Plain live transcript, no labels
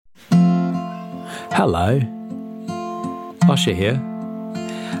Hello, Osher here.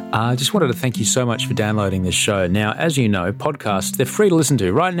 I just wanted to thank you so much for downloading this show. Now, as you know, podcasts, they're free to listen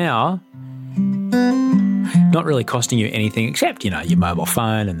to. Right now, not really costing you anything except, your mobile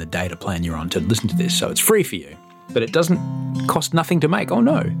phone and the data plan you're on to listen to this. So it's free for you, but it doesn't cost nothing to make. Oh,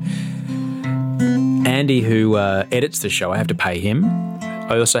 no. Andy, who edits the show, I have to pay him.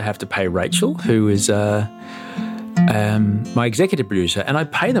 I also have to pay Rachel, who is my executive producer, and I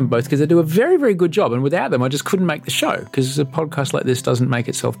pay them both because they do a very, very good job. And without them, I just couldn't make the show because a podcast like this doesn't make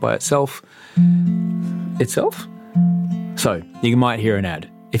itself by itself. So you might hear an ad.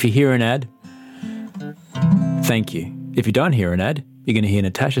 If you hear an ad, thank you. If you don't hear an ad, you're going to hear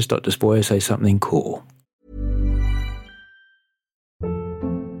Natasha Stott-Despoja say something cool.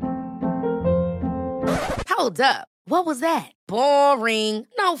 Hold up. What was that? Boring.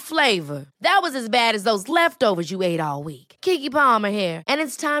 No flavor. That was as bad as those leftovers you ate all week. Keke Palmer here. And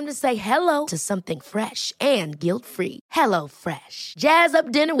it's time to say hello to something fresh and guilt-free. Hello Fresh. Jazz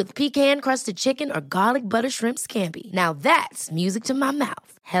up dinner with pecan-crusted chicken or garlic butter shrimp scampi. Now that's music to my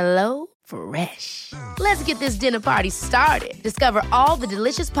mouth. Hello Fresh. Let's get this dinner party started. Discover all the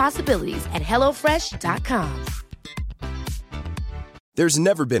delicious possibilities at HelloFresh.com. There's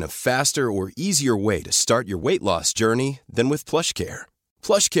never been a faster or easier way to start your weight loss journey than with PlushCare.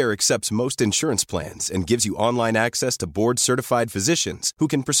 PlushCare accepts most insurance plans and gives you online access to board-certified physicians who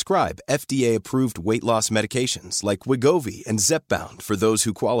can prescribe FDA-approved weight loss medications like Wegovy and Zepbound for those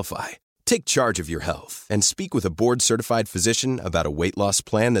who qualify. Take charge of your health and speak with a board-certified physician about a weight loss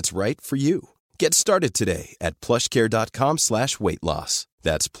plan that's right for you. Get started today at plushcare.com/weight loss.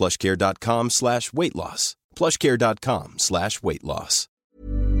 That's plushcare.com/weight loss. plushcare.com/weight loss.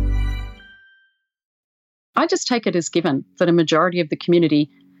 I just take it as given that a majority of the community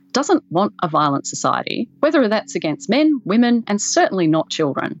doesn't want a violent society, whether that's against men, women, and certainly not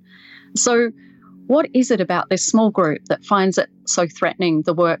children. So what is it about this small group that finds it so threatening,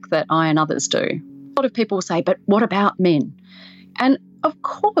 the work that I and others do? A lot of people say, but what about men? And of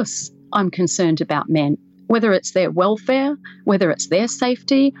course I'm concerned about men, whether it's their welfare, whether it's their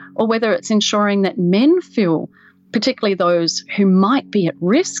safety, or whether it's ensuring that men feel, particularly those who might be at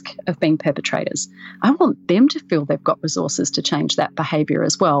risk of being perpetrators, I want them to feel they've got resources to change that behaviour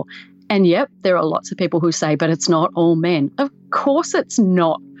as well. And yep, there are lots of people who say, but it's not all men. Of course it's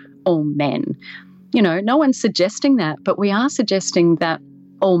not all men. No one's suggesting that, but we are suggesting that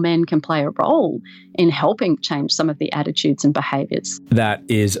all men can play a role in helping change some of the attitudes and behaviours. That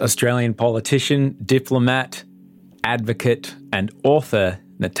is Australian politician, diplomat, advocate and author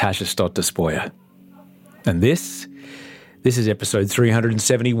Natasha Stott-Despoja. And this is episode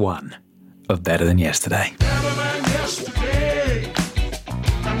 371 of Better Than Yesterday. Better than yesterday.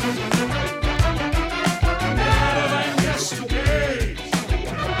 Better than yesterday.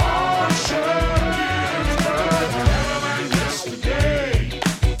 All sure is better than yesterday.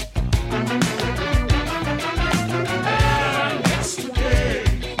 Better than yesterday.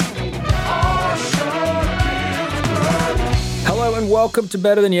 All sure is better. Hello and welcome to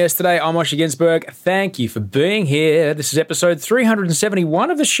Better Than Yesterday. I'm Osher Ginsberg. Thank you for being here. This is episode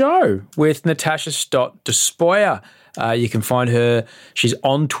 371 of the show with Natasha Stott-Despoja. You can find her. She's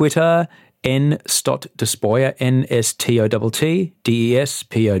on Twitter, N-Stott-Despoja,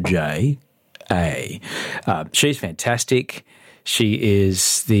 N-S-T-O-T-T-E-S-P-O-J-A. She's fantastic. She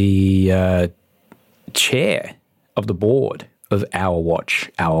is the chair of the board of Our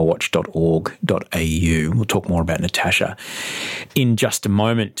Watch, ourwatch.org.au. We'll talk more about Natasha in just a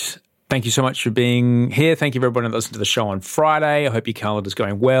moment. Thank you so much for being here. Thank you for everyone that listened to the show on Friday. I hope your calendar's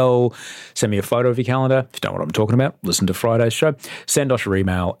going well. Send me a photo of your calendar. If you don't know what I'm talking about, listen to Friday's show. Send us your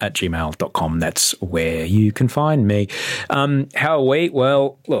email at gmail.com. That's where you can find me. How are we?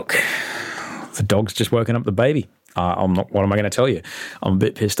 Well, look, the dog's just woken up the baby. What am I going to tell you? I'm a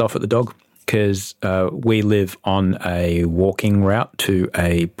bit pissed off at the dog because we live on a walking route to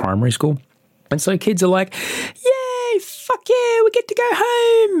a primary school. And so kids are like, yay, fuck yeah, we get to go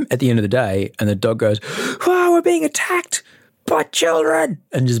home at the end of the day. And the dog goes, wow, we're being attacked by children,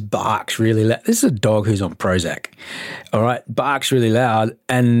 and just barks really loud. This is a dog who's on Prozac, all right, barks really loud,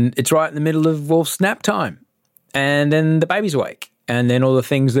 and it's right in the middle of Wolf's nap time. And then the baby's awake. And then all the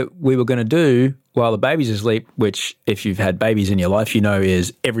things that we were going to do while the baby's asleep, which if you've had babies in your life, you know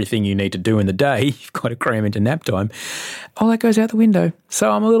is everything you need to do in the day. You've got to cram into nap time. All that goes out the window. So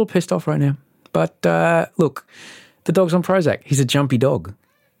I'm a little pissed off right now. But look, the dog's on Prozac. He's a jumpy dog.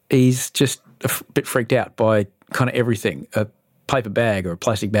 He's just a bit freaked out by kind of everything. A paper bag or a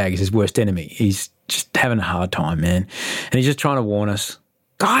plastic bag is his worst enemy. He's just having a hard time, man. And he's just trying to warn us,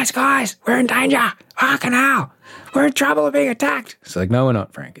 guys, we're in danger. Canal. we're in trouble, we're being attacked. It's like, no, we're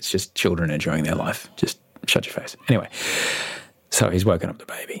not, Frank. It's just children enjoying their life. Just shut your face. Anyway, so he's woken up the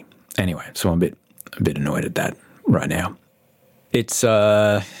baby. Anyway, so I'm a bit annoyed at that right now. It's,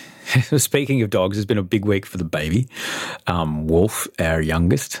 speaking of dogs, it's been a big week for the baby. Wolf, our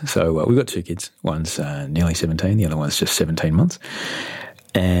youngest. So we've got 2 kids. One's nearly 17. The other one's just 17 months.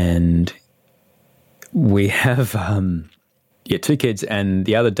 And we have, 2 kids. And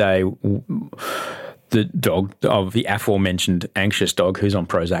the other day, the dog, of the aforementioned anxious dog who's on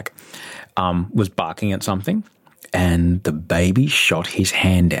Prozac, was barking at something. And the baby shot his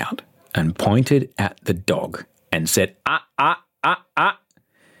hand out and pointed at the dog and said,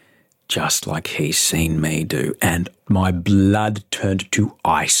 just like he's seen me do. And my blood turned to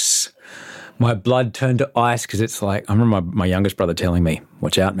ice. My blood turned to ice because it's like, I remember my youngest brother telling me,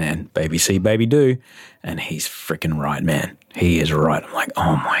 watch out, man, baby see, baby do. And he's freaking right, man. He is right. I'm like,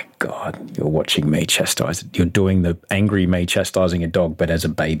 oh my God, you're watching me chastise. You're doing the angry me chastising a dog, but as a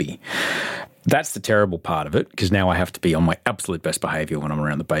baby. That's the terrible part of it, because now I have to be on my absolute best behaviour when I'm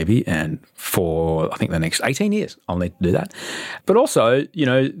around the baby, and for, I think, the next 18 years, I'll need to do that. But also,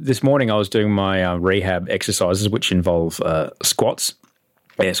 this morning I was doing my rehab exercises, which involve squats,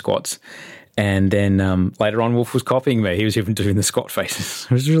 air squats, and then later on Wolf was copying me. He was even doing the squat faces.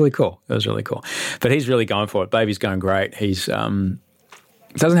 It was really cool. But he's really going for it. Baby's going great. He's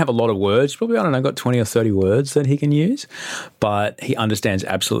doesn't have a lot of words, probably, I don't know, got 20 or 30 words that he can use, but he understands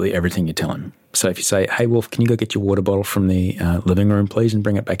absolutely everything you tell him. So if you say, hey, Wolf, can you go get your water bottle from the living room, please, and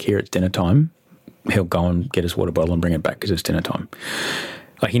bring it back here, it's dinner time, he'll go and get his water bottle and bring it back because it's dinner time.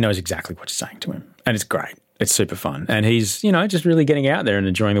 Like, he knows exactly what you're saying to him, and it's great. It's super fun. And he's, just really getting out there and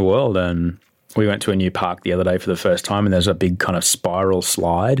enjoying the world. And we went to a new park the other day for the first time, and there's a big kind of spiral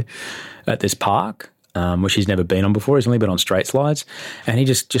slide at this park, which he's never been on before. He's only been on straight slides. And he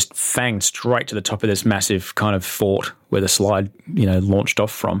just fanged straight to the top of this massive kind of fort where the slide, launched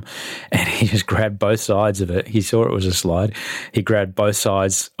off from. And he just grabbed both sides of it. He saw it was a slide. He grabbed both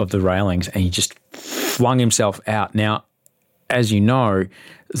sides of the railings and he just flung himself out. Now, as you know,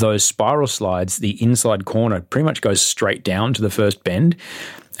 those spiral slides, the inside corner pretty much goes straight down to the first bend.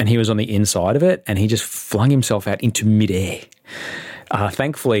 And he was on the inside of it and he just flung himself out into midair.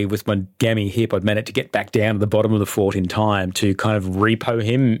 Thankfully, with my gammy hip, I'd managed to get back down to the bottom of the fort in time to kind of repo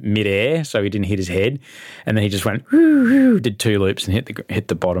him midair so he didn't hit his head. And then he just went, did 2 loops and hit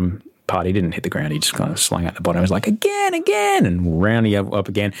the bottom part. He didn't hit the ground. He just kind of slung out the bottom. He was like, again, and rounding up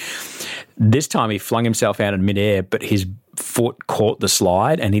again. This time he flung himself out in midair, but his foot caught the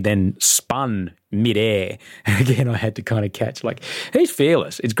slide and he then spun midair. And again, I had to kind of catch, like, he's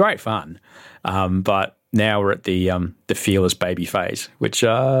fearless. It's great fun. But now we're at the fearless baby phase, which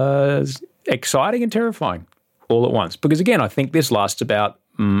is exciting and terrifying all at once. Because, again, I think this lasts about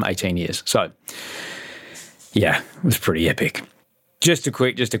 18 years. So, yeah, it was pretty epic. Just a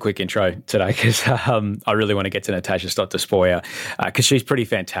quick intro today because I really want to get to Natasha Stott Despoja because she's pretty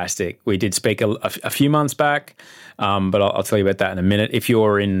fantastic. We did speak a few months back, but I'll tell you about that in a minute. If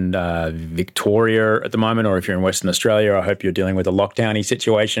you're in Victoria at the moment or if you're in Western Australia, I hope you're dealing with a lockdowny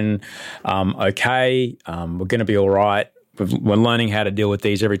situation. Okay, we're going to be all right. We're learning how to deal with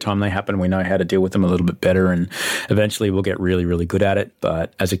these every time they happen. We know how to deal with them a little bit better, and eventually we'll get really, really good at it.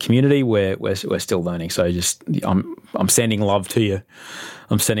 But as a community, we're still learning. So I'm sending love to you.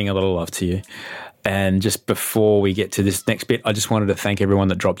 I'm sending a little love to you. And just before we get to this next bit, I just wanted to thank everyone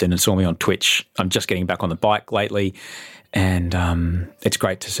that dropped in and saw me on Twitch. I'm just getting back on the bike lately, and it's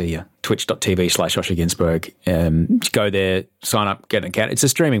great to see you. Twitch.tv/Osher Ginsberg. Go there, sign up, get an account. It's a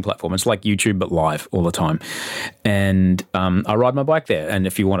streaming platform. It's like YouTube, but live all the time. And I ride my bike there. And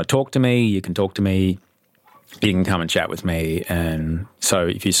if you want to talk to me, you can talk to me. You can come and chat with me. And so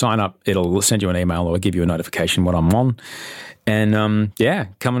if you sign up, it'll send you an email or give you a notification when I'm on. And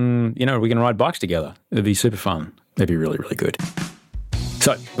come and, we can ride bikes together. It'd be super fun. It'd be really, really good.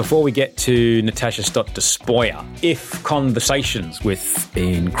 So before we get to Natasha Stott Despoja, if conversations with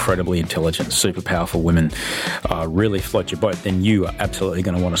incredibly intelligent, super powerful women really float your boat, then you are absolutely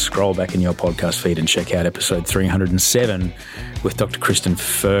going to want to scroll back in your podcast feed and check out episode 307 with Dr. Kristen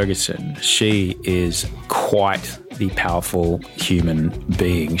Ferguson. She is quite the powerful human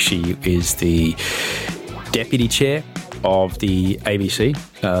being. She is the deputy chair of the ABC,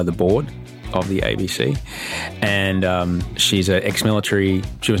 the board of the ABC, and she's an ex-military.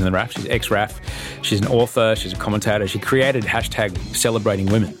 She was in the RAF. She's ex-RAF. She's an author. She's a commentator. She created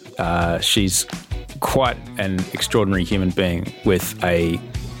 #CelebratingWomen. She's quite an extraordinary human being with a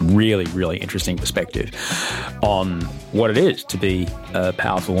really, really interesting perspective on what it is to be a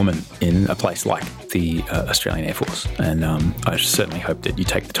powerful woman in a place like the Australian Air Force. And I certainly hope that you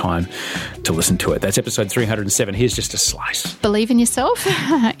take the time to listen to it. That's episode 307. Here's just a slice. Believe in yourself.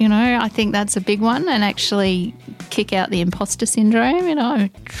 I think that's a big one, and actually kick out the imposter syndrome.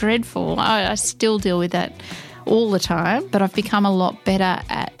 Dreadful. I still deal with that all the time, but I've become a lot better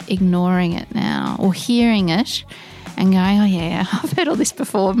at ignoring it now, or hearing it and going, oh yeah, I've heard all this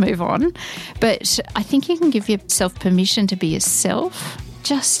before, move on. But I think you can give yourself permission to be yourself,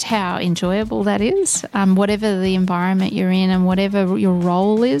 just how enjoyable that is. Whatever the environment you're in and whatever your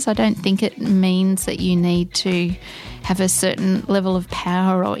role is, I don't think it means that you need to have a certain level of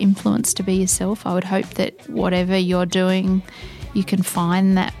power or influence to be yourself. I would hope that whatever you're doing, you can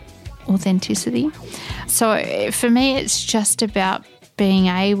find that authenticity. So for me, it's just about being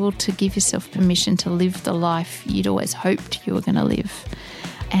able to give yourself permission to live the life you'd always hoped you were going to live,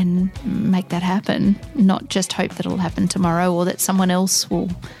 and make that happen, not just hope that it'll happen tomorrow or that someone else will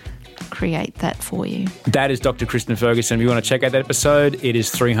create that for you. That is Dr. Kristen Ferguson. If you want to check out that episode, it is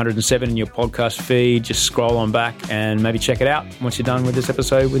 307 in your podcast feed. Just scroll on back and maybe check it out once you're done with this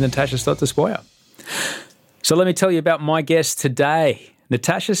episode with Natasha Stott-Despoja. So let me tell you about my guest today,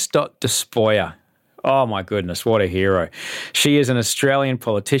 Natasha Stott-Despoja. Oh my goodness, what a hero. She is an Australian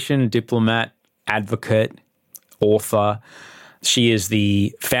politician, diplomat, advocate, author. She is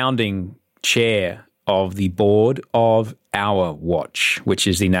the founding chair of the board of Our Watch, which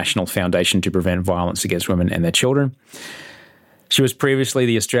is the National Foundation to Prevent Violence Against Women and Their Children. She was previously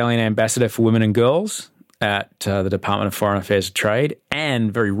the Australian Ambassador for Women and Girls at the Department of Foreign Affairs and Trade,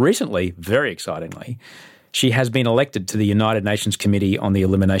 and very recently, very excitingly, she has been elected to the United Nations Committee on the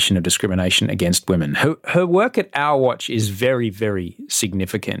Elimination of Discrimination Against Women. Her work at Our Watch is very, very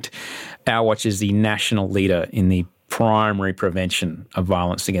significant. Our Watch is the national leader in the primary prevention of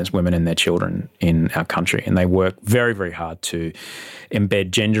violence against women and their children in our country, and they work very, very hard to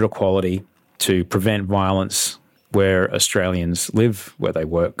embed gender equality, to prevent violence where Australians live, where they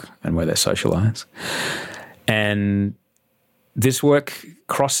work, and where they socialise. And this work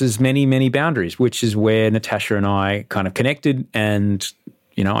crosses many, many boundaries, which is where Natasha and I kind of connected. And,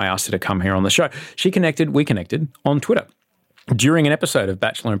 I asked her to come here on the show. We connected on Twitter during an episode of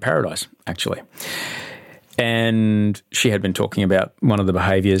Bachelor in Paradise, actually. And she had been talking about one of the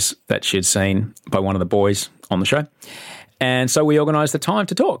behaviours that she had seen by one of the boys on the show. And so we organised the time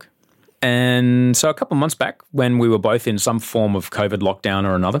to talk. And so a couple of months back, when we were both in some form of COVID lockdown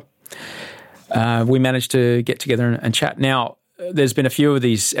or another, we managed to get together and chat. Now, there's been a few of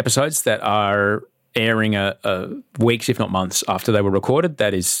these episodes that are airing weeks, if not months, after they were recorded.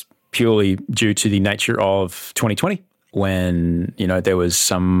 That is purely due to the nature of 2020, when, there was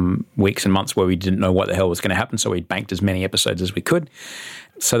some weeks and months where we didn't know what the hell was going to happen, so we banked as many episodes as we could.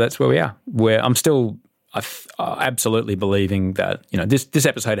 So that's where we are. Where I'm still absolutely believing that, this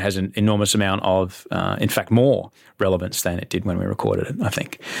episode has an enormous amount of, in fact, more relevance than it did when we recorded it, I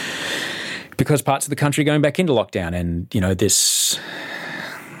think. Because parts of the country are going back into lockdown, and, this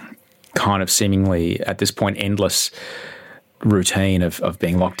kind of seemingly, at this point, endless routine of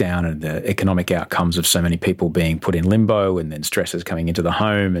being locked down, and the economic outcomes of so many people being put in limbo, and then stresses coming into the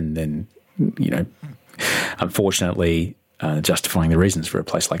home, and then, unfortunately, justifying the reasons for a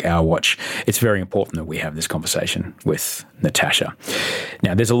place like Our Watch. It's very important that we have this conversation with Natasha.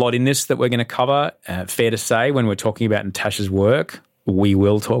 Now, there's a lot in this that we're going to cover. Fair to say, when we're talking about Natasha's work, we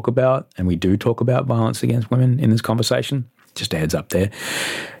will talk about, and we do talk about, violence against women in this conversation. Just a heads up there.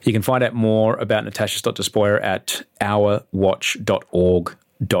 You can find out more about Natasha Stott-Despoja at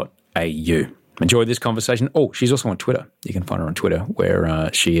ourwatch.org.au. Enjoy this conversation. Oh, she's also on Twitter. You can find her on Twitter,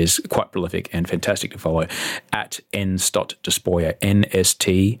 where she is quite prolific and fantastic to follow, at @nstottdespoja,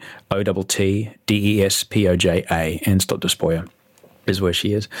 NSTOTTDESPOJA. Stott-Despoja is where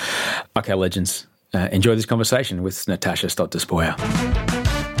she is. Okay, legends. Enjoy this conversation with Natasha Stott-Despoja.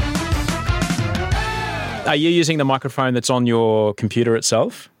 Are you using the microphone that's on your computer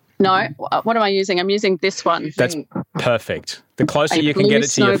itself? No, what am I using? I'm using this one. That's perfect. The closer you can get it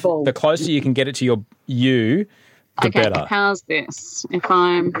to your the better. How's this? If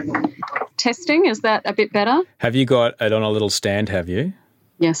I'm testing, is that a bit better? Have you got it on a little stand, have you?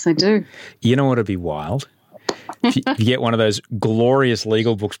 Yes, I do. You know what would be wild? If you get one of those glorious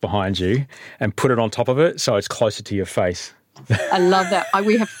legal books behind you and put it on top of it so it's closer to your face. I love that.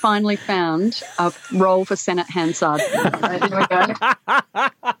 We have finally found a role for Senate Hansard. There we go.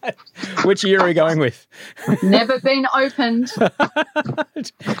 Which year are we going with? Never been opened.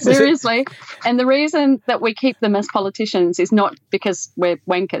 Seriously. And the reason that we keep them as politicians is not because we're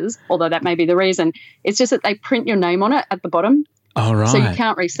wankers, although that may be the reason. It's just that they print your name on it at the bottom. Oh, right. So you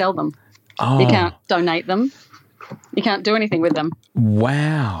can't resell them. Oh, You can't donate them. You can't do anything with them.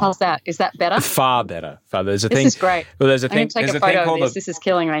 wow. How's that? Is that better? Far better. There's a This thing. is great. Well, there's a I'm going thing. to take There's a a thing photo of called this. This is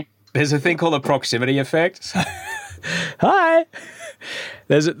killing me. There's a thing called the proximity effect. Hi.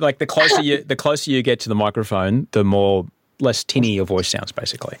 There's like the closer you get to the microphone, the less tinny your voice sounds,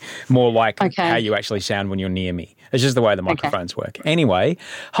 basically. More like Okay. how you actually sound when you're near me. It's just the way the microphones work. Anyway,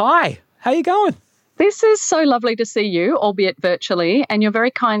 hi. How you going? This is so lovely to see you, albeit virtually, and you're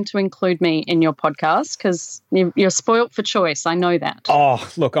very kind to include me in your podcast because you're spoilt for choice. I know that. Oh,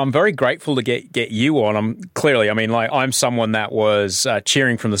 look, I'm very grateful to get you on. I'm someone that was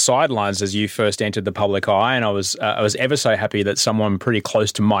cheering from the sidelines as you first entered the public eye, and I was ever so happy that someone pretty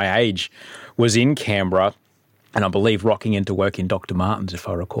close to my age was in Canberra, and I believe rocking into work in Dr. Martens, if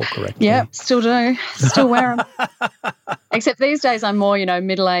I recall correctly. Yeah, still do. Still wear them. Except these days I'm more,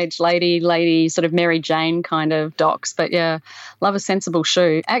 middle-aged lady, sort of Mary Jane kind of docs. But yeah, love a sensible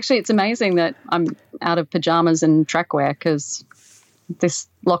shoe. Actually, it's amazing that I'm out of pajamas and trackwear because this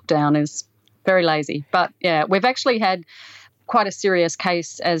lockdown is very lazy. But yeah, we've actually had quite a serious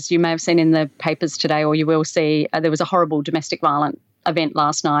case, as you may have seen in the papers today, or you will see. There was a horrible domestic violence event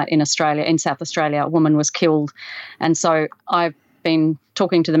last night in South Australia. A woman was killed. And so I've been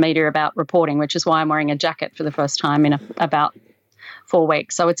talking to the media about reporting, which is why I'm wearing a jacket for the first time in about 4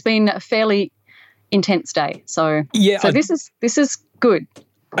 weeks. So it's been a fairly intense day. So this is good.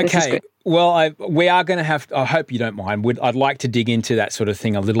 This is Okay. good. Well, we are going to have. I hope you don't mind. I'd like to dig into that sort of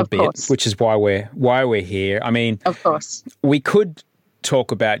thing a little Of bit, course. which is why we're here. I mean, Of course. we could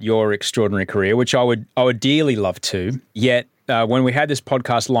talk about your extraordinary career, which I would dearly love to. Yet, when we had this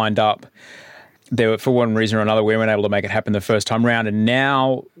podcast lined up, for one reason or another, we weren't able to make it happen the first time round, and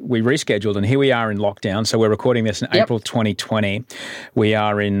now we rescheduled, and here we are in lockdown. So we're recording this in April 2020. We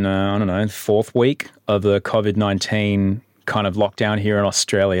are in, fourth week of the COVID-19 kind of lockdown here in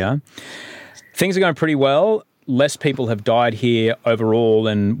Australia. Things are going pretty well. Less people have died here overall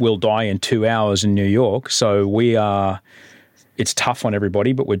than will die in 2 hours in New York. So it's tough on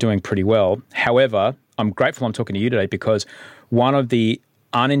everybody, but we're doing pretty well. However, I'm grateful I'm talking to you today because one of the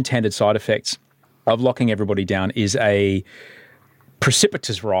unintended side effects of locking everybody down is a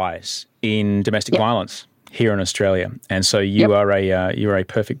precipitous rise in domestic violence here in Australia. And so you're a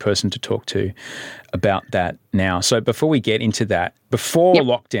perfect person to talk to about that now. So before we get into that, before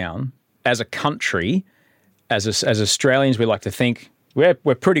lockdown, as a country, as Australians, we like to think we're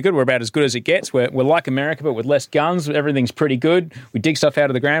pretty good. We're about as good as it gets. We're like America, but with less guns. Everything's pretty good. We dig stuff out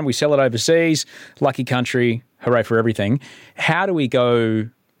of the ground. We sell it overseas. Lucky country. Hooray for everything. How do we go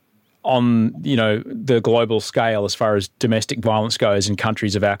on, the global scale as far as domestic violence goes in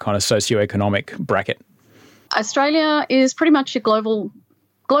countries of our kind of socioeconomic bracket? Australia is pretty much a global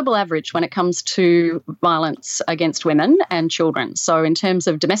average when it comes to violence against women and children. So in terms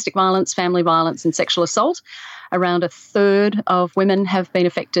of domestic violence, family violence and sexual assault, around a third of women have been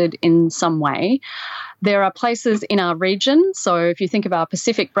affected in some way. There are places in our region, so if you think of our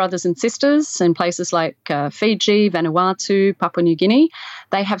Pacific brothers and sisters in places like Fiji, Vanuatu, Papua New Guinea,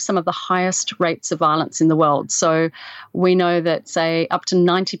 they have some of the highest rates of violence in the world. So we know that, say, up to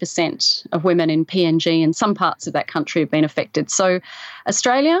 90% of women in PNG in some parts of that country have been affected. So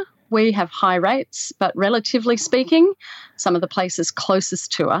Australia, we have high rates, but relatively speaking, some of the places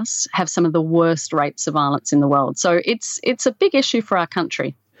closest to us have some of the worst rates of violence in the world. So it's a big issue for our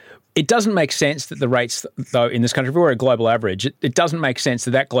country. It doesn't make sense that the rates, though, in this country, if we're a global average, it doesn't make sense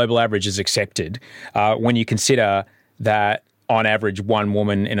that global average is accepted when you consider that, on average, one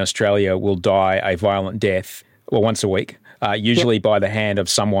woman in Australia will die a violent death once a week, usually by the hand of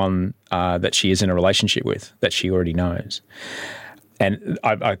someone that she is in a relationship with, that she already knows. And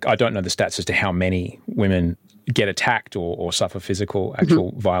I don't know the stats as to how many women get attacked or suffer physical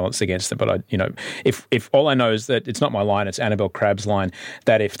actual violence against them. But if all I know is that it's not my line, it's Annabelle Crabb's line,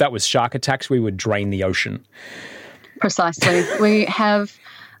 that if that was shark attacks, we would drain the ocean. Precisely. We have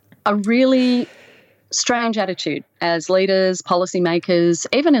a really strange attitude as leaders, policymakers,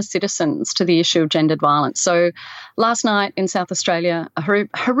 even as citizens to the issue of gendered violence. So last night in South Australia, a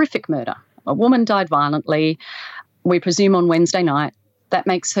horrific murder. A woman died violently, we presume on Wednesday night. That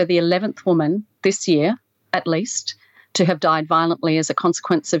makes her the 11th woman this year, at least, to have died violently as a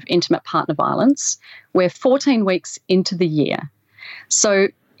consequence of intimate partner violence. We're 14 weeks into the year. So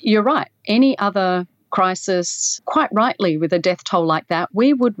you're right. Any other crisis, quite rightly, with a death toll like that,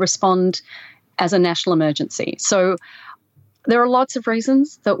 we would respond as a national emergency. So there are lots of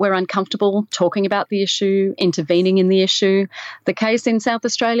reasons that we're uncomfortable talking about the issue, intervening in the issue. The case in South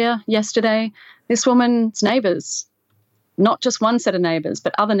Australia yesterday, this woman's neighbours, not just one set of neighbours,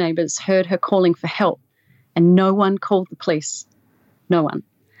 but other neighbours heard her calling for help, and no one called the police. No one.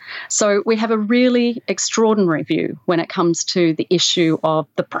 So we have a really extraordinary view when it comes to the issue of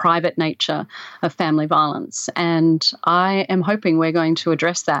the private nature of family violence. And I am hoping we're going to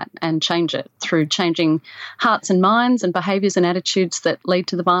address that and change it through changing hearts and minds and behaviours and attitudes that lead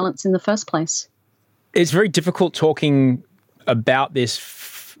to the violence in the first place. It's very difficult talking about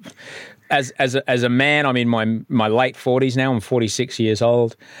this as a man. I'm in my late 40s now. I'm 46 years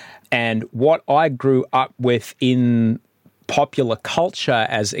old. And what I grew up with in popular culture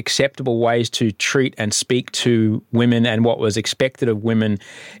as acceptable ways to treat and speak to women and what was expected of women.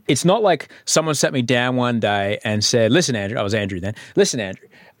 It's not like someone sat me down one day and said, listen, Andrew, I was Andrew then, listen, Andrew,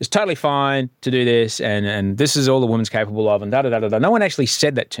 it's totally fine to do this and this is all the woman's capable of and da-da-da-da-da. No one actually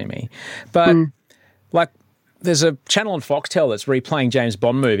said that to me. But like there's a channel on Foxtel that's replaying James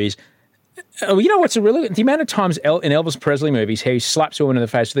Bond movies. You know what's the amount of times in Elvis Presley movies he slaps a woman in the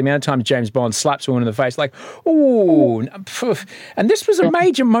face, the amount of times James Bond slaps a woman in the face, like, ooh, and this was a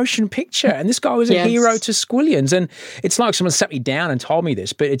major motion picture, and this guy was a hero to squillions, and it's not like someone sat me down and told me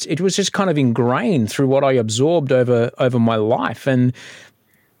this, but it was just kind of ingrained through what I absorbed over my life, and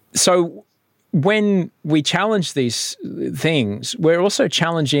so when we challenge these things, we're also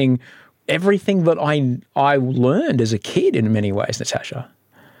challenging everything that I learned as a kid in many ways, Natasha.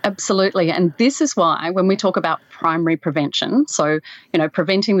 Absolutely. And this is why when we talk about primary prevention, so,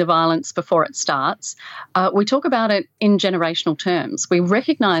 preventing the violence before it starts, we talk about it in generational terms. We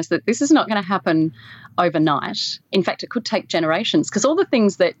recognise that this is not going to happen overnight. In fact, it could take generations because all the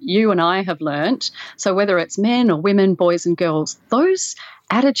things that you and I have learnt, so whether it's men or women, boys and girls, those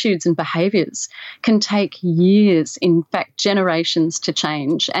attitudes and behaviours can take years, in fact, generations to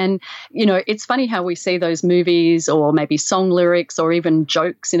change. And, it's funny how we see those movies or maybe song lyrics or even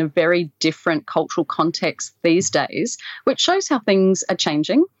jokes in a very different cultural context these days, which shows how things are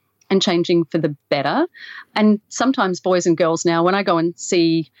changing and changing for the better. And sometimes boys and girls now, when I go and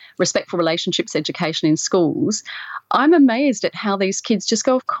see respectful relationships education in schools, I'm amazed at how these kids just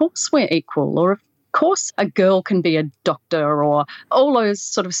go, of course we're equal, or of course a girl can be a doctor, or all those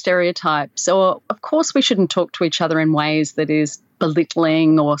sort of stereotypes, or of course we shouldn't talk to each other in ways that is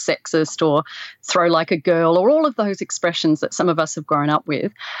belittling or sexist or throw like a girl, or all of those expressions that some of us have grown up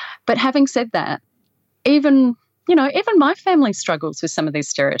with. But having said that, even my family struggles with some of these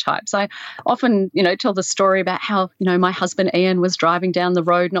stereotypes. I often, tell the story about how, my husband Ian was driving down the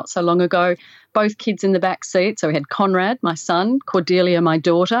road not so long ago, both kids in the back seat. So we had Conrad, my son, Cordelia, my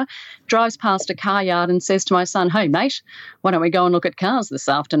daughter, drives past a car yard and says to my son, hey, mate, why don't we go and look at cars this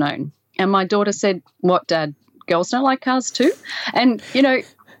afternoon? And my daughter said, what, Dad, girls don't like cars too? And,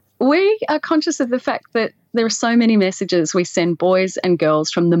 we are conscious of the fact that there are so many messages we send boys and girls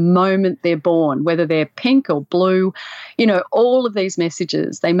from the moment they're born, whether they're pink or blue, all of these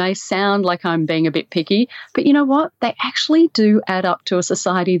messages. They may sound like I'm being a bit picky, but you know what? They actually do add up to a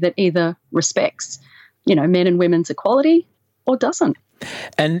society that either respects, men and women's equality or doesn't.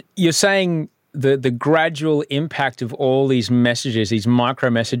 And you're saying the gradual impact of all these messages, these micro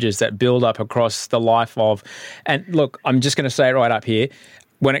messages that build up across the life of, and look, I'm just going to say it right up here.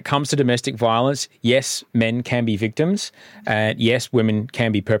 When it comes to domestic violence, yes, men can be victims, and yes, women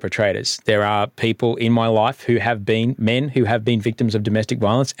can be perpetrators. There are people in my life men who have been victims of domestic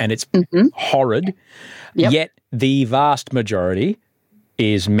violence, and it's horrid. Yep. Yet the vast majority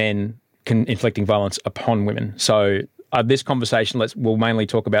is men inflicting violence upon women. So this conversation, we'll mainly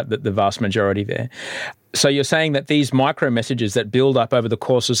talk about the vast majority there. So you're saying that these micro messages that build up over the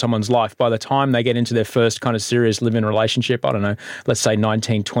course of someone's life, by the time they get into their first kind of serious live-in relationship, I don't know, let's say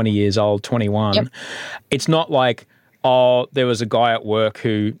 19, 20 years old, 21, It's not like, there was a guy at work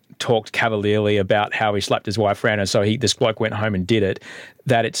who talked cavalierly about how he slapped his wife around, and so this bloke went home and did it.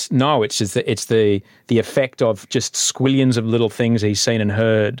 It's just the effect of just squillions of little things he's seen and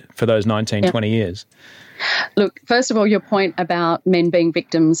heard for those 19, 20 years. Look, first of all, your point about men being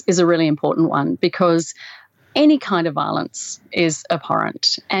victims is a really important one, because any kind of violence is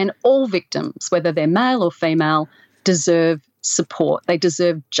abhorrent, and all victims, whether they're male or female, deserve support. They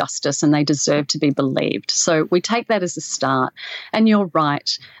deserve justice and they deserve to be believed. So we take that as a start. And you're right,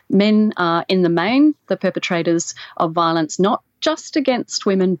 men are in the main the perpetrators of violence, not just against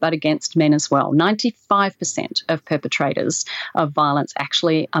women, but against men as well. 95% of perpetrators of violence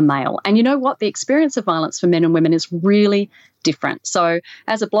actually are male. And you know what? The experience of violence for men and women is really different. So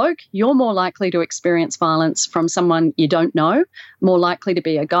as a bloke, you're more likely to experience violence from someone you don't know, more likely to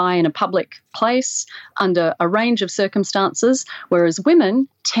be a guy in a public place under a range of circumstances, whereas women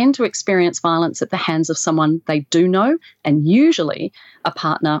tend to experience violence at the hands of someone they do know, and usually a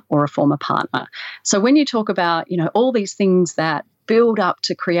partner or a former partner. So when you talk about, all these things that build up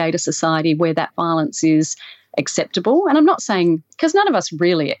to create a society where that violence is acceptable. And I'm not saying, because none of us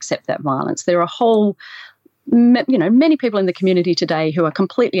really accept that violence. There are many people in the community today who are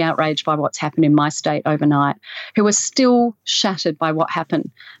completely outraged by what's happened in my state overnight, who are still shattered by what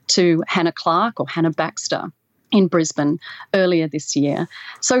happened to Hannah Clark or Hannah Baxter in Brisbane earlier this year.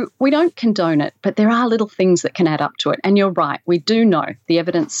 So we don't condone it, but there are little things that can add up to it. And you're right, we do know, the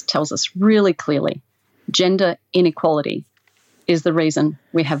evidence tells us really clearly, gender inequality is the reason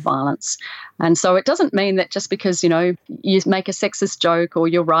we have violence. And so it doesn't mean that just because, you make a sexist joke, or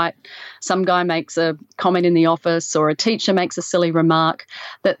you're right, some guy makes a comment in the office or a teacher makes a silly remark,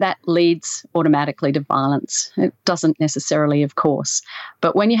 that leads automatically to violence. It doesn't necessarily, of course.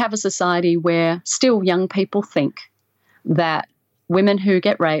 But when you have a society where still young people think that women who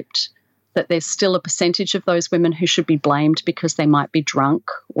get raped, that there's still a percentage of those women who should be blamed because they might be drunk,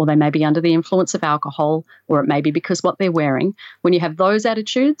 or they may be under the influence of alcohol, or it may be because what they're wearing. When you have those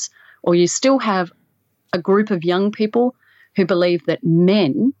attitudes, or you still have a group of young people who believe that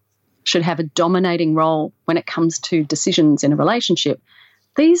men should have a dominating role when it comes to decisions in a relationship,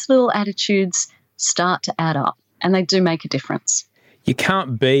 these little attitudes start to add up, and they do make a difference. You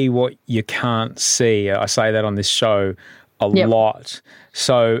can't be what you can't see. I say that on this show a lot.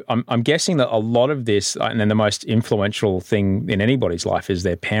 So I'm guessing that a lot of this, and then the most influential thing in anybody's life is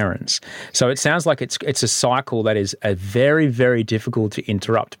their parents. So it sounds like it's a cycle that is very, very difficult to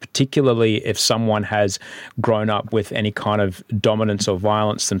interrupt, particularly if someone has grown up with any kind of dominance or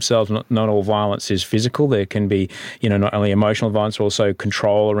violence themselves. Not all violence is physical. There can be, not only emotional violence, but also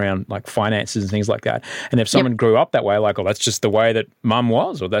control around like finances and things like that. And if someone grew up that way, like, oh, that's just the way that mum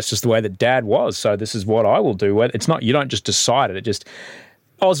was, or that's just the way that dad was, so this is what I will do. It's not, you don't just decide it. It just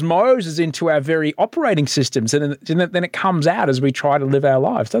osmoses into our very operating systems, and then it comes out as we try to live our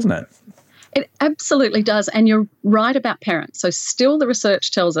lives, doesn't it? It absolutely does. And you're right about parents. So still the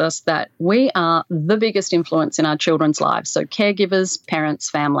research tells us that we are the biggest influence in our children's lives. So caregivers, parents,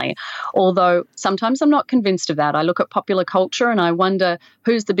 family. Although sometimes I'm not convinced of that. I look at popular culture and I wonder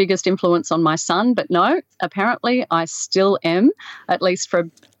who's the biggest influence on my son. But no, apparently I still am, at least for a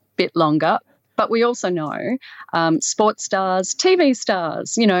bit longer. But we also know sports stars, TV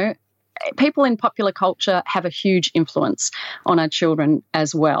stars, people in popular culture have a huge influence on our children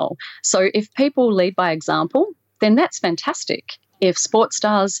as well. So if people lead by example, then that's fantastic. If sports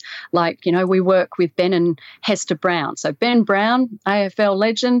stars, like, we work with Ben and Hester Brown. So Ben Brown, AFL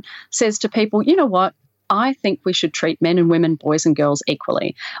legend, says to people, you know what? I think we should treat men and women, boys and girls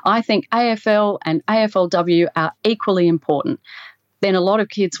equally. I think AFL and AFLW are equally important. Then a lot of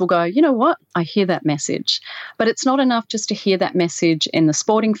kids will go, you know what, I hear that message. But it's not enough just to hear that message in the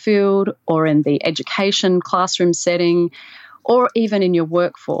sporting field or in the education classroom setting or even in your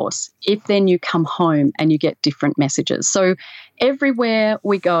workforce, if then you come home and you get different messages. So everywhere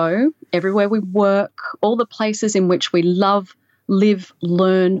we go, everywhere we work, all the places in which we love, live,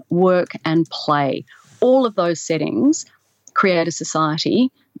 learn, work and play, all of those settings create a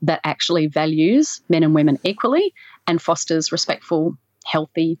society that actually values men and women equally and fosters respectful,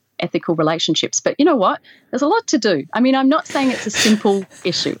 healthy, ethical relationships. But you know what? There's a lot to do. I mean, I'm not saying it's a simple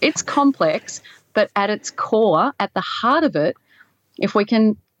issue. It's complex, but at its core, at the heart of it, if we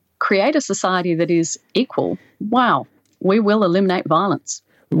can create a society that is equal, wow, we will eliminate violence.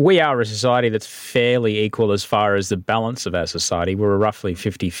 We are a society that's fairly equal as far as the balance of our society. We're roughly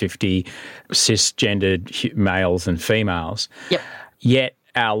 50-50 cisgendered males and females. Yep. Yet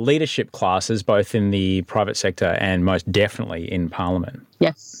our leadership classes, both in the private sector and most definitely in Parliament,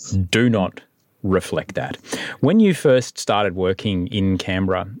 yes, do not reflect that. When you first started working in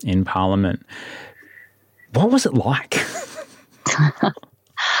Canberra in Parliament, what was it like?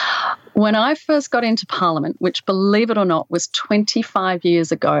 When I first got into Parliament, which, believe it or not, was 25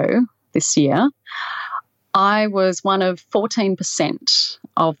 years ago this year, I was one of 14%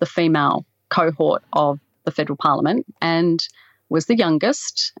 of the female cohort of the federal Parliament and was the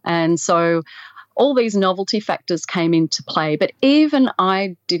youngest. And so all these novelty factors came into play. But even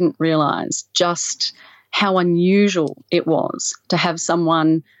I didn't realise just how unusual it was to have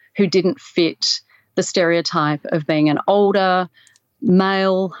someone who didn't fit the stereotype of being an older,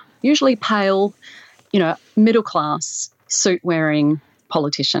 male, usually pale, middle-class, suit-wearing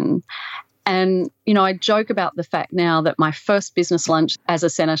politician. And, I joke about the fact now that my first business lunch as a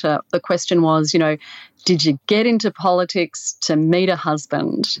senator, the question was, did you get into politics to meet a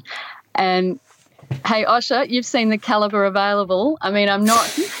husband? And, hey, Osher, you've seen the calibre available. I mean, I'm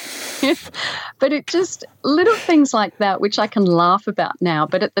not... but it just, little things like that, which I can laugh about now.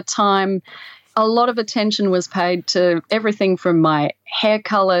 But at the time, a lot of attention was paid to everything from my hair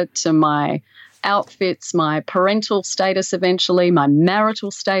colour to my outfits, my parental status eventually, my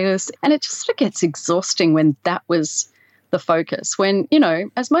marital status. And it just sort of gets exhausting when that was the focus. When, you know,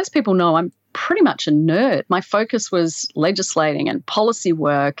 as most people know, I'm pretty much a nerd. My focus was legislating and policy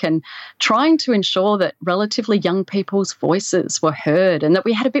work and trying to ensure that relatively young people's voices were heard and that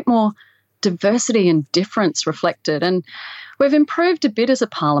we had a bit more diversity and difference reflected. And we've improved a bit as a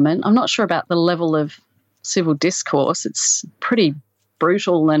parliament. I'm not sure about the level of civil discourse. It's pretty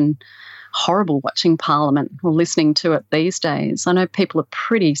brutal and horrible watching Parliament or listening to it these days. I know people are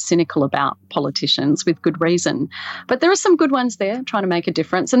pretty cynical about politicians with good reason, but there are some good ones there trying to make a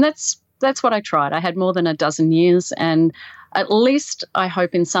difference, and that's what I tried. I had more than a dozen years, and at least I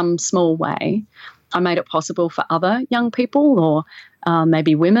hope in some small way I made it possible for other young people or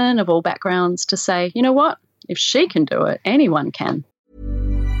maybe women of all backgrounds to say, you know what, if she can do it, anyone can.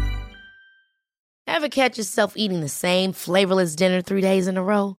 Ever catch yourself eating the same flavorless dinner 3 days in a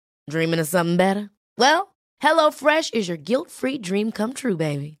row? Dreaming of something better? Well, HelloFresh is your guilt-free dream come true,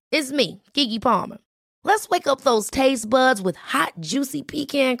 baby. It's me, Keke Palmer. Let's wake up those taste buds with hot, juicy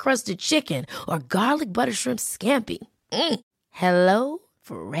pecan-crusted chicken or garlic butter shrimp scampi. Hello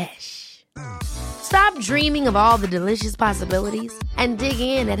Fresh. Stop dreaming of all the delicious possibilities and dig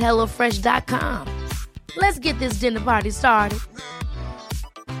in at HelloFresh.com. Let's get this dinner party started.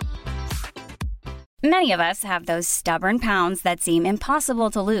 Many of us have those stubborn pounds that seem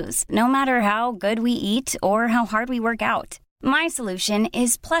impossible to lose, no matter how good we eat or how hard we work out. My solution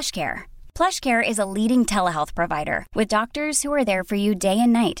is PlushCare. PlushCare is a leading telehealth provider with doctors who are there for you day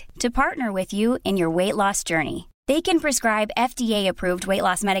and night to partner with you in your weight loss journey. They can prescribe FDA-approved weight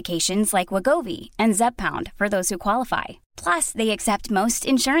loss medications like Wegovy and Zepbound for those who qualify. Plus, they accept most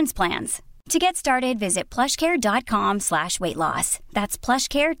insurance plans. To get started, visit plushcare.com/weightloss. That's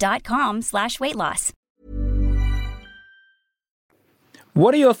plushcare.com/weightloss.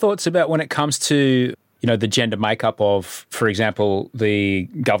 What are your thoughts about when it comes to, you know, the gender makeup of, for example, the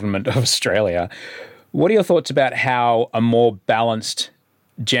government of Australia? What are your thoughts about how a more balanced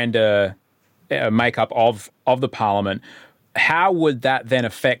gender makeup of the parliament, how would that then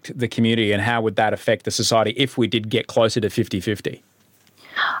affect the community and how would that affect the society if we did get closer to 50-50?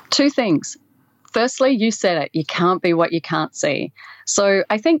 Two things. Firstly, you said it, you can't be what you can't see. So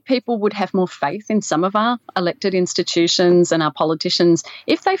I think people would have more faith in some of our elected institutions and our politicians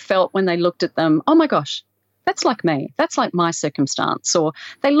if they felt when they looked at them, oh my gosh, that's like me, that's like my circumstance, or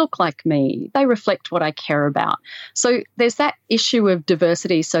they look like me, they reflect what I care about. So there's that issue of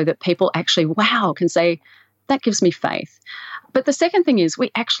diversity so that people actually, wow, can say, that gives me faith. But the second thing is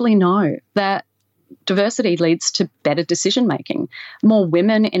we actually know that diversity leads to better decision making. More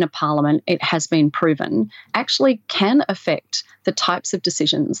women in a parliament, it has been proven, actually can affect the types of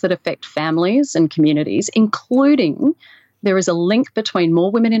decisions that affect families and communities, including there is a link between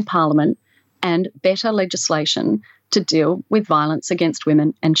more women in parliament and better legislation to deal with violence against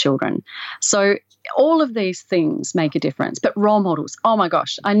women and children. So all of these things make a difference. But role models, oh my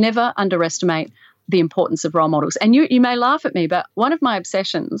gosh, I never underestimate the importance of role models. And you may laugh at me, but one of my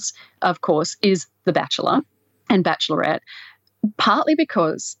obsessions, of course, is The Bachelor and Bachelorette, partly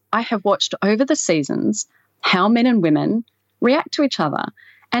because I have watched over the seasons how men and women react to each other.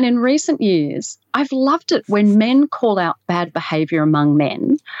 And in recent years, I've loved it when men call out bad behaviour among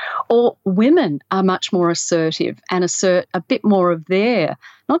men, or women are much more assertive and assert a bit more of their,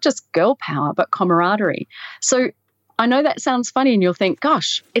 not just girl power, but camaraderie. So I know that sounds funny and you'll think,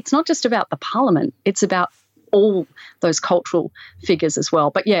 gosh, it's not just about the parliament, it's about all those cultural figures as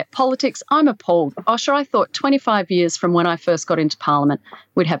well. But yeah, politics, I'm appalled. Oh, sure, I thought 25 years from when I first got into parliament,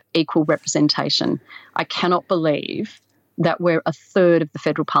 we'd have equal representation. I cannot believe that we're a third of the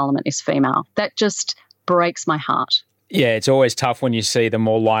federal parliament is female. That just breaks my heart. Yeah, it's always tough when you see them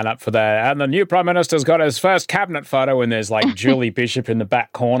all line up for that. And the new Prime Minister's got his first cabinet photo and there's like Julie Bishop in the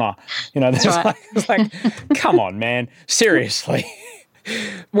back corner. You know, there's right. it's like, come on, man, seriously.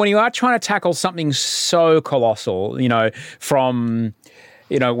 When you are trying to tackle something so colossal, you know, from...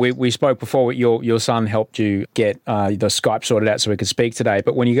 You know, we spoke before, your son helped you get the Skype sorted out so we could speak today.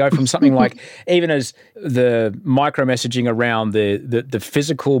 But when you go from something like, even as the micro-messaging around the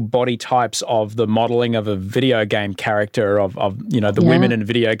physical body types of the modelling of a video game character of you know, the women in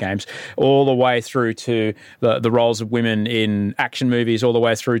video games, all the way through to the roles of women in action movies, all the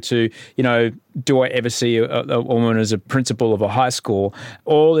way through to, you know, do I ever see a woman as a principal of a high school,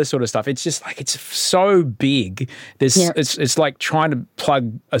 all this sort of stuff. It's just like, it's so big. It's like trying to plug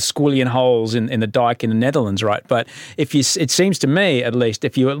a squillion holes in the dike in the Netherlands, right? But it seems to me, at least,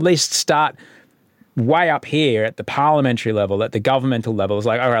 if you at least start way up here at the parliamentary level, at the governmental level. It's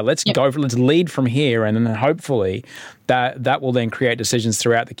like, all right, let's let's lead from here, and then hopefully that will then create decisions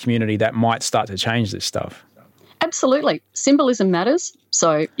throughout the community that might start to change this stuff. Absolutely. Symbolism matters.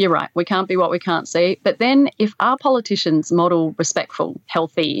 So you're right, we can't be what we can't see. But then if our politicians model respectful,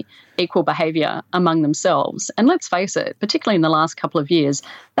 healthy, equal behaviour among themselves, and let's face it, particularly in the last couple of years,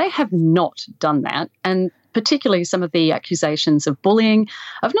 they have not done that. And particularly some of the accusations of bullying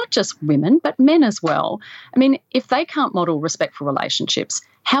of not just women, but men as well. I mean, if they can't model respectful relationships,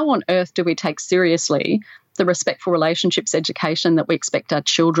 how on earth do we take seriously the respectful relationships education that we expect our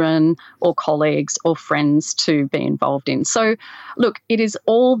children or colleagues or friends to be involved in? So, look, it is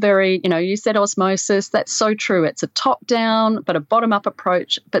all very, you said osmosis. That's so true. It's a top-down but a bottom-up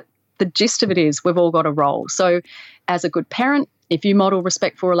approach. But the gist of it is we've all got a role. So as a good parent, if you model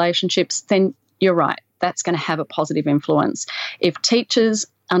respectful relationships, then you're right. That's going to have a positive influence. If teachers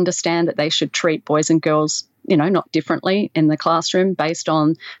understand that they should treat boys and girls, not differently in the classroom based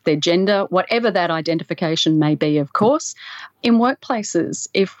on their gender, whatever that identification may be, of course. In workplaces,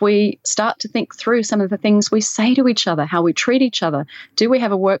 if we start to think through some of the things we say to each other, how we treat each other, do we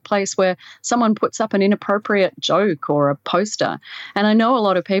have a workplace where someone puts up an inappropriate joke or a poster? And I know a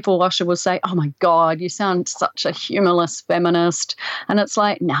lot of people, Osher, will say, oh my God, you sound such a humorless feminist. And it's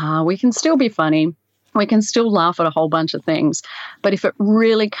like, nah, we can still be funny. We can still laugh at a whole bunch of things. But if it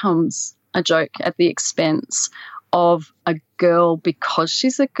really comes a joke at the expense of a girl because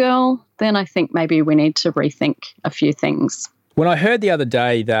she's a girl, then I think maybe we need to rethink a few things. When I heard the other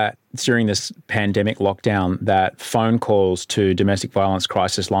day that during this pandemic lockdown that phone calls to domestic violence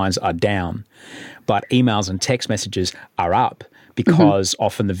crisis lines are down, but emails and text messages are up because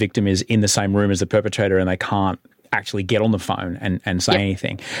often the victim is in the same room as the perpetrator and they can't actually get on the phone and say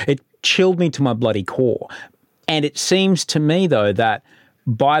anything. It chilled me to my bloody core. And it seems to me, though, that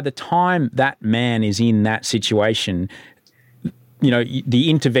by the time that man is in that situation, the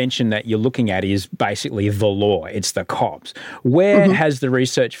intervention that you're looking at is basically the law. It's the cops. Where has the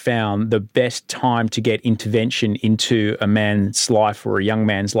research found the best time to get intervention into a man's life or a young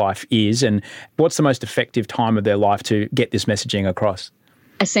man's life is, and what's the most effective time of their life to get this messaging across?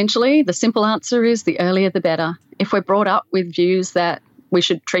 Essentially, the simple answer is the earlier the better. If we're brought up with views that we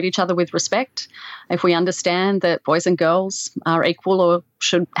should treat each other with respect, if we understand that boys and girls are equal or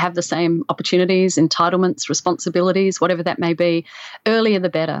should have the same opportunities, entitlements, responsibilities, whatever that may be, earlier the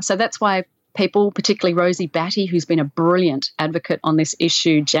better. So that's why people, particularly Rosie Batty, who's been a brilliant advocate on this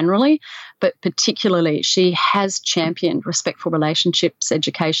issue generally, but particularly she has championed respectful relationships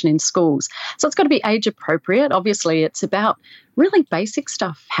education in schools. So it's got to be age appropriate. Obviously, it's about really basic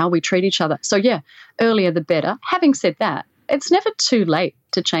stuff, how we treat each other. So yeah, earlier the better. Having said that, it's never too late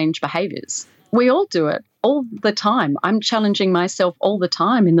to change behaviours. We all do it all the time. I'm challenging myself all the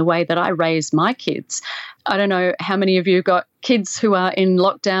time in the way that I raise my kids. I don't know how many of you got kids who are in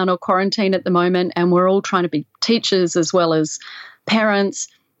lockdown or quarantine at the moment, and we're all trying to be teachers as well as parents.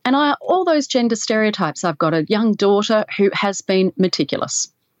 And all those gender stereotypes. I've got a young daughter who has been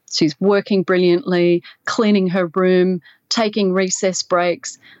meticulous. She's working brilliantly, cleaning her room, taking recess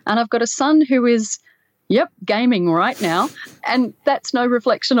breaks. And I've got a son who is gaming right now. And that's no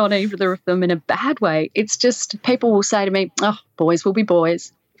reflection on either of them in a bad way. It's just people will say to me, oh, boys will be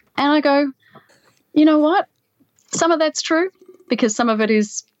boys. And I go, you know what? Some of that's true because some of it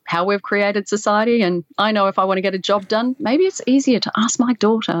is how we've created society. And I know if I want to get a job done, maybe it's easier to ask my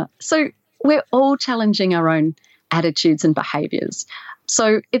daughter. So we're all challenging our own attitudes and behaviours.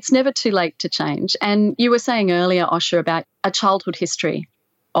 So it's never too late to change. And you were saying earlier, Osher, about a childhood history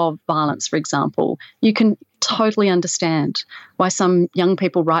of violence, for example. You can totally understand why some young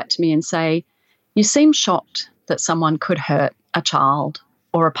people write to me and say, you seem shocked that someone could hurt a child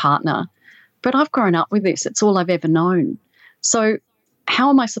or a partner, but I've grown up with this. It's all I've ever known. So how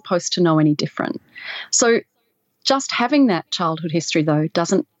am I supposed to know any different? So just having that childhood history, though,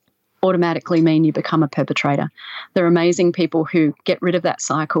 doesn't automatically mean you become a perpetrator. There are amazing people who get rid of that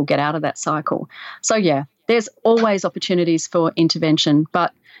cycle, get out of that cycle. So, yeah, there's always opportunities for intervention,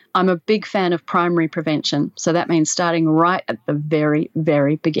 but I'm a big fan of primary prevention. So that means starting right at the very,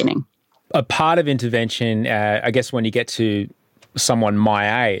 very beginning. A part of intervention, I guess when you get to someone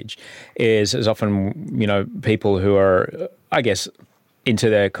my age, is often, people who are, I guess, into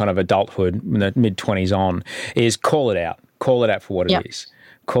their kind of adulthood, in their mid-20s on, is call it out. Call it out for what it is.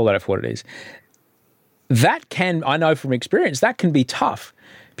 Call it out for what it is. That can, I know from experience, that can be tough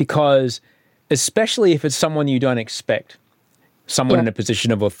because especially if it's someone you don't expect, someone in a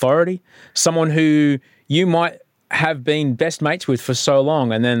position of authority, someone who you might have been best mates with for so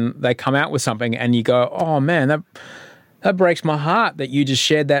long and then they come out with something and you go, oh man, That breaks my heart that you just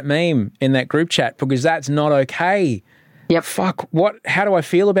shared that meme in that group chat, because that's not okay. Yep. Fuck, how do I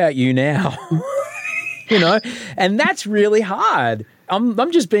feel about you now? You know? And that's really hard.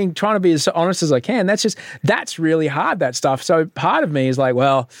 I'm just trying to be as honest as I can. That's really hard, that stuff. So part of me is like,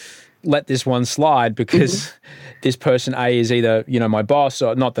 well, let this one slide, because this person A is either, you know, my boss,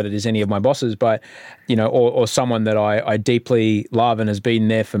 or not that it is any of my bosses, but, you know, or someone that I deeply love and has been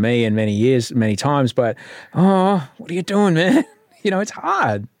there for me in many years, many times. But, what are you doing, man? You know, it's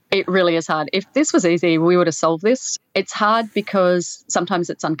hard. It really is hard. If this was easy, we would have solved this. It's hard because sometimes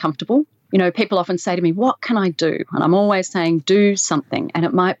it's uncomfortable. You know, people often say to me, what can I do? And I'm always saying, do something. And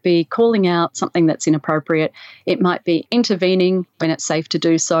it might be calling out something that's inappropriate. It might be intervening when it's safe to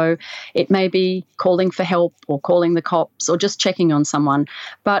do so. It may be calling for help or calling the cops or just checking on someone.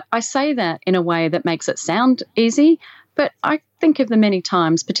 But I say that in a way that makes it sound easy. But I think of the many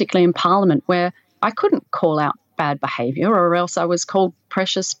times, particularly in Parliament, where I couldn't call out bad behaviour, or else I was called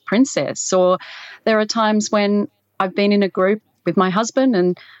precious princess. Or there are times when I've been in a group with my husband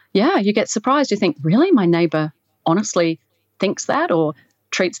and you get surprised. You think, really? My neighbour honestly thinks that or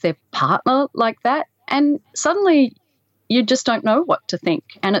treats their partner like that? And suddenly you just don't know what to think.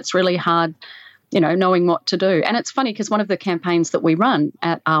 And it's really hard, you know, knowing what to do. And it's funny because one of the campaigns that we run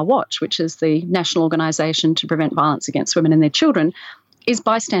at Our Watch, which is the national organisation to prevent violence against women and their children, is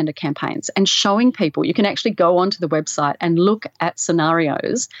bystander campaigns and showing people. You can actually go onto the website and look at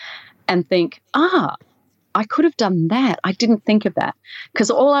scenarios and think, I could have done that. I didn't think of that. Because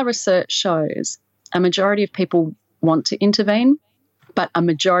all our research shows a majority of people want to intervene, but a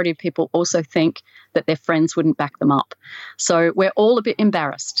majority of people also think that their friends wouldn't back them up. So we're all a bit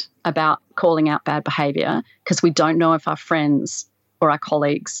embarrassed about calling out bad behaviour because we don't know if our friends or our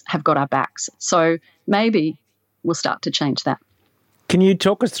colleagues have got our backs. So maybe we'll start to change that. Can you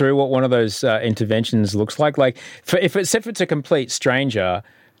talk us through what one of those interventions looks like? Like, if it's a complete stranger,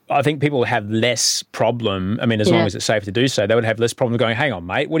 I think people have less problem. I mean, as long as it's safe to do so, they would have less problem going, hang on,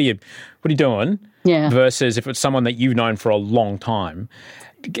 mate, what are you doing? Yeah. Versus if it's someone that you've known for a long time,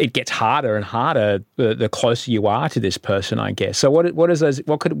 it gets harder and harder the closer you are to this person, I guess. So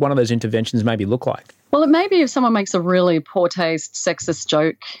what could one of those interventions maybe look like? Well, it may be if someone makes a really poor taste sexist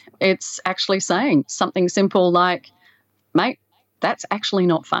joke, it's actually saying something simple like, mate, that's actually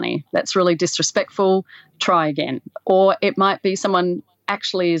not funny. That's really disrespectful. Try again. Or it might be someone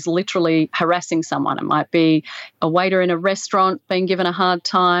actually is literally harassing someone. It might be a waiter in a restaurant being given a hard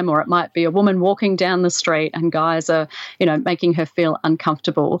time, or it might be a woman walking down the street and guys are, you know, making her feel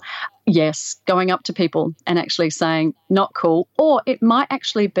uncomfortable. Yes, going up to people and actually saying, not cool. Or it might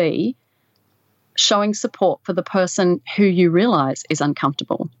actually be showing support for the person who you realise is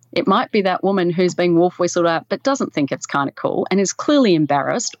uncomfortable. It might be that woman who's being wolf whistled at but doesn't think it's kind of cool and is clearly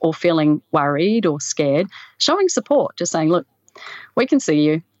embarrassed or feeling worried or scared. Showing support, just saying, look, we can see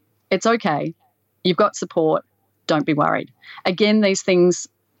you. It's okay. You've got support. Don't be worried. Again, these things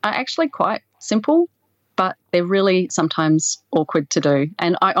are actually quite simple, but they're really sometimes awkward to do.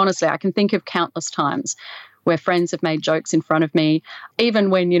 And I can think of countless times where friends have made jokes in front of me, even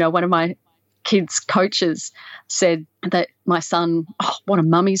when, you know, one of my kids' coaches said that my son, what a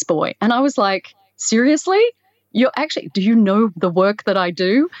mummy's boy. And I was like, seriously? Do you know the work that I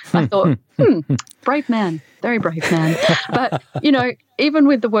do? I thought, brave man, very brave man. But, you know, even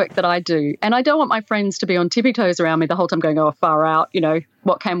with the work that I do, and I don't want my friends to be on tippy toes around me the whole time going, far out, you know,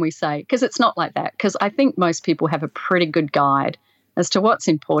 what can we say? Because it's not like that. Because I think most people have a pretty good guide as to what's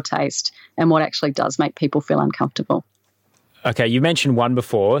in poor taste and what actually does make people feel uncomfortable. Okay, you mentioned one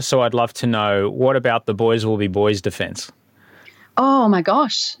before, so I'd love to know, what about the boys will be boys defence? Oh my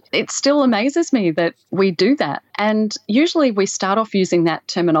gosh, it still amazes me that we do that. And usually we start off using that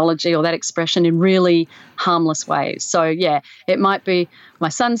terminology or that expression in really harmless ways. So yeah, it might be my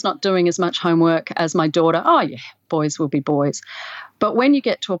son's not doing as much homework as my daughter. Oh yeah, boys will be boys. But when you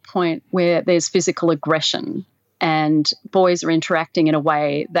get to a point where there's physical aggression and boys are interacting in a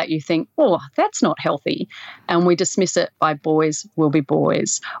way that you think, that's not healthy, and we dismiss it by boys will be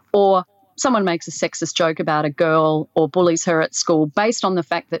boys, or someone makes a sexist joke about a girl or bullies her at school based on the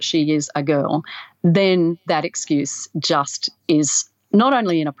fact that she is a girl, then that excuse just is not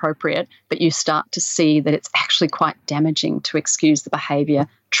only inappropriate, but you start to see that it's actually quite damaging to excuse the behaviour,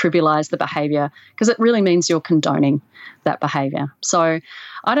 trivialise the behaviour, because it really means you're condoning that behaviour. So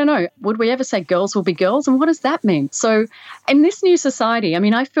I don't know, would we ever say girls will be girls? And what does that mean? So in this new society, I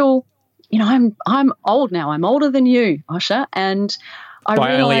mean, I feel, you know, I'm old now. I'm older than you, Osher, and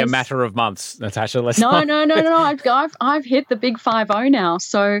by only a matter of months, Natasha. No. I've hit the big 50 now.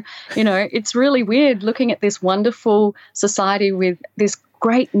 So, it's really weird looking at this wonderful society with this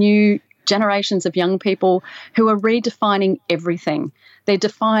great new generations of young people who are redefining everything. They're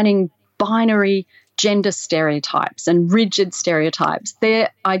defining binary gender stereotypes and rigid stereotypes.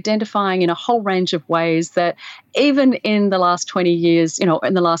 They're identifying in a whole range of ways that even in the last 20 years, in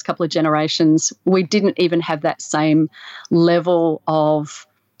the last couple of generations, we didn't even have that same level of,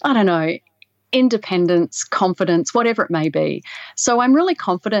 independence, confidence, whatever it may be. So I'm really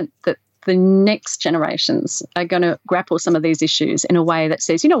confident that the next generations are going to grapple some of these issues in a way that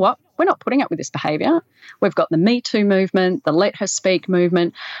says, you know what, we're not putting up with this behaviour. We've got the Me Too movement, the Let Her Speak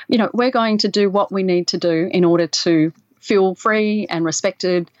movement. We're going to do what we need to do in order to feel free and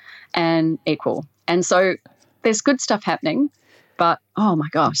respected and equal. And so there's good stuff happening, but, oh my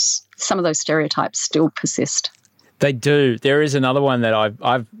gosh, some of those stereotypes still persist. They do. There is another one that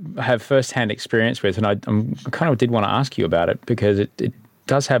I've have first-hand experience with, and I kind of did want to ask you about it because it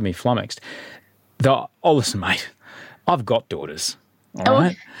does have me flummoxed. Listen, mate, I've got daughters, all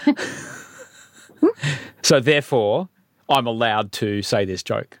right? So therefore, I'm allowed to say this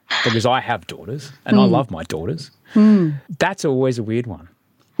joke because I have daughters and I love my daughters. That's always a weird one.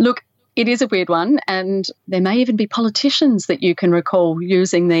 Look, it is a weird one, and there may even be politicians that you can recall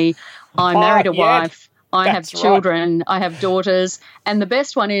using the I married a wife, I have children, right. I have daughters, and the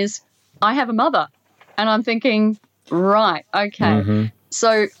best one is I have a mother. And I'm thinking, right, okay. Mm-hmm.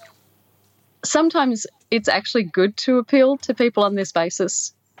 So sometimes it's actually good to appeal to people on this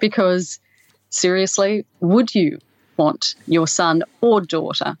basis because, seriously, would you want your son or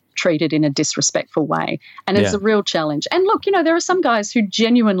daughter treated in a disrespectful way? And it's a real challenge. And look, there are some guys who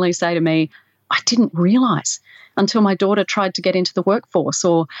genuinely say to me, I didn't realise until my daughter tried to get into the workforce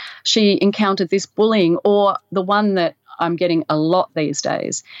or she encountered this bullying, or the one that I'm getting a lot these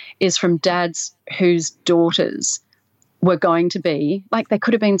days is from dads whose daughters were going to be, like, they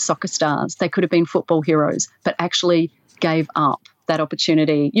could have been soccer stars, they could have been football heroes, but actually gave up that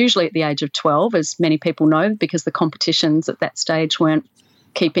opportunity, usually at the age of 12, as many people know, because the competitions at that stage weren't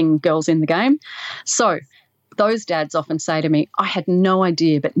keeping girls in the game. So those dads often say to me, I had no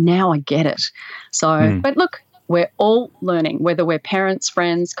idea, but now I get it. So, but look, we're all learning, whether we're parents,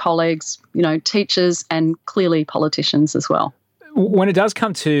 friends, colleagues, teachers, and clearly politicians as well. When it does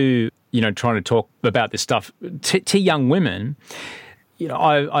come to, trying to talk about this stuff to young women,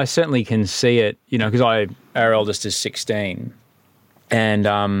 I certainly can see it, because our eldest is 16.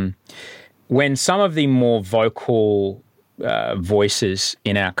 And when some of the more vocal voices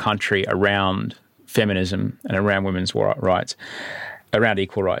in our country around feminism and around women's rights, around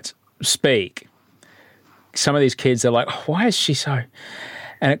equal rights, speak, some of these kids are like, oh, why is she so?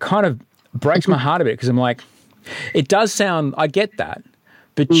 And it kind of breaks my heart a bit because I'm like, it does sound, I get that,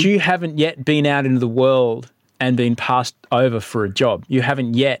 but you haven't yet been out into the world and been passed over for a job. You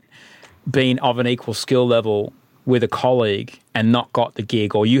haven't yet been of an equal skill level with a colleague and not got the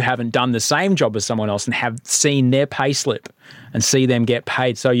gig, or you haven't done the same job as someone else and have seen their pay slip and see them get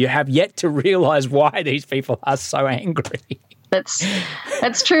paid. So you have yet to realise why these people are so angry.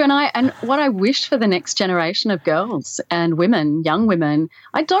 That's true. And what I wish for the next generation of girls and women, young women,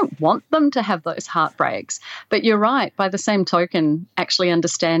 I don't want them to have those heartbreaks. But you're right, by the same token, actually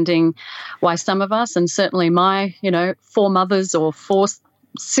understanding why some of us, and certainly my, 4 mothers or 4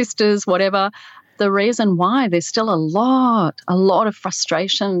 sisters, whatever, the reason why there's still a lot of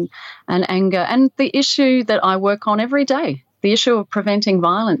frustration and anger. And the issue that I work on every day, the issue of preventing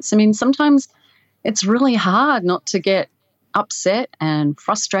violence. I mean, sometimes it's really hard not to get upset and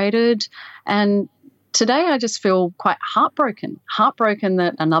frustrated. And today I just feel quite heartbroken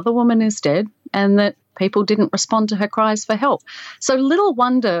that another woman is dead and that people didn't respond to her cries for help. So little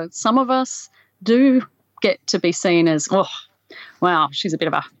wonder some of us do get to be seen as, oh, wow, she's a bit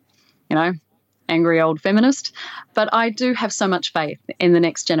of a, angry old feminist. But I do have so much faith in the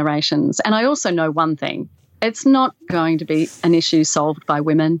next generations. And I also know one thing, it's not going to be an issue solved by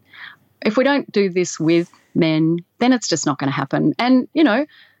women. If we don't do this with men, then it's just not going to happen. And,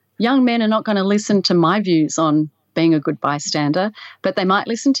 young men are not going to listen to my views on being a good bystander, but they might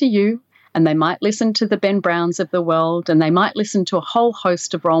listen to you, and they might listen to the Ben Browns of the world, and they might listen to a whole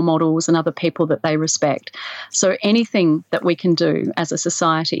host of role models and other people that they respect. So anything that we can do as a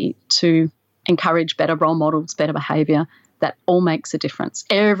society to encourage better role models, better behaviour, that all makes a difference.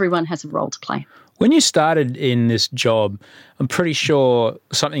 Everyone has a role to play. When you started in this job, I'm pretty sure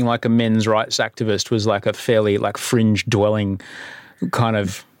something like a men's rights activist was like a fairly fringe dwelling kind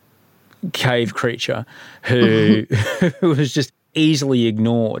of cave creature who was just easily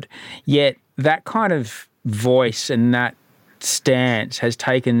ignored. Yet that kind of voice and that stance has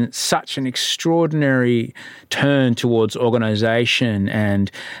taken such an extraordinary turn towards organisation and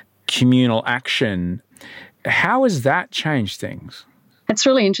communal action. How has that changed things? It's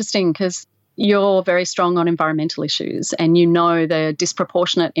really interesting because you're very strong on environmental issues and you know the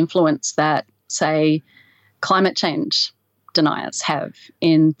disproportionate influence that, say, climate change deniers have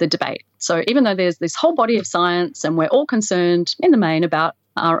in the debate. So even though there's this whole body of science and we're all concerned in the main about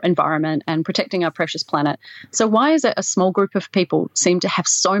our environment and protecting our precious planet, so why is it a small group of people seem to have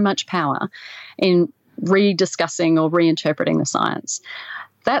so much power in rediscussing or reinterpreting the science?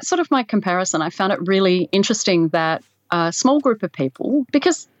 That's sort of my comparison. I found it really interesting that a small group of people,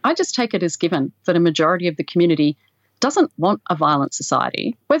 because I just take it as given that a majority of the community doesn't want a violent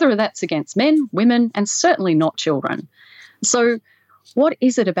society, whether that's against men, women, and certainly not children. So what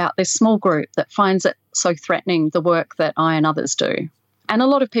is it about this small group that finds it so threatening, the work that I and others do? And a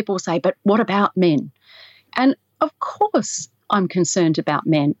lot of people say, but what about men? And of course I'm concerned about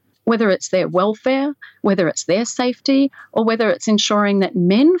men, whether it's their welfare, whether it's their safety, or whether it's ensuring that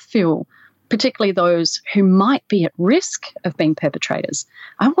men feel, particularly those who might be at risk of being perpetrators,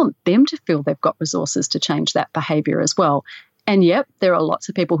 I want them to feel they've got resources to change that behaviour as well. And yep, there are lots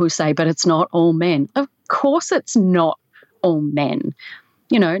of people who say, but it's not all men. Of course it's not all men.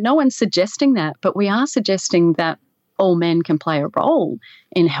 You know, no one's suggesting that, but we are suggesting that all men can play a role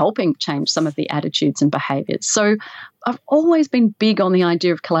in helping change some of the attitudes and behaviours. So I've always been big on the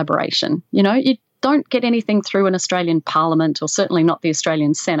idea of collaboration. You know, you don't get anything through an Australian Parliament or certainly not the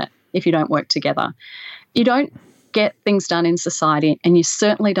Australian Senate if you don't work together. You don't get things done in society and you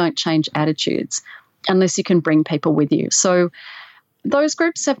certainly don't change attitudes unless you can bring people with you. So those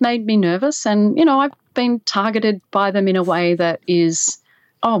groups have made me nervous and, you know, I've been targeted by them in a way that is,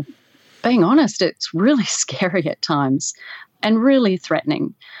 being honest, it's really scary at times and really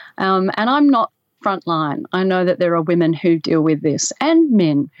threatening. And I'm not frontline. I know that there are women who deal with this and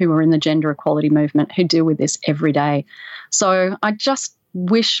men who are in the gender equality movement who deal with this every day. So I just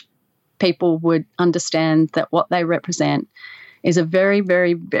wish people would understand that what they represent is a very,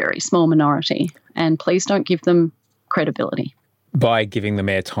 very, very small minority, and please don't give them credibility. By giving them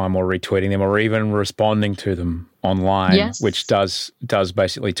airtime or retweeting them or even responding to them online, yes, which does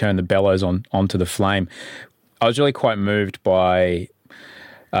basically turn the bellows onto the flame. I was really quite moved by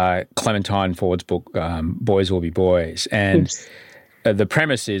Clementine Ford's book, Boys Will Be Boys. And yes, the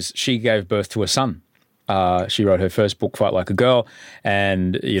premise is she gave birth to a son. She wrote her first book, Fight Like a Girl,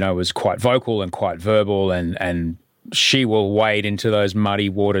 and, you know, was quite vocal and quite verbal and she will wade into those muddy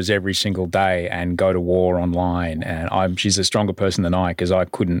waters every single day and go to war online. And she's a stronger person than I because I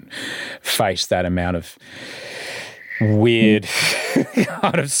couldn't face that amount of weird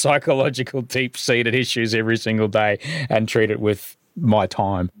kind of psychological deep-seated issues every single day and treat it with my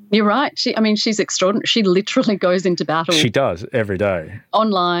time. You're right. She's extraordinary. She literally goes into battle. She does every day.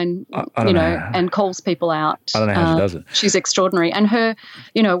 Online, I don't know. and calls people out. I don't know how she does it. She's extraordinary. And her,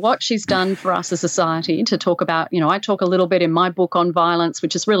 what she's done for us as a society to talk about, I talk a little bit in my book on violence,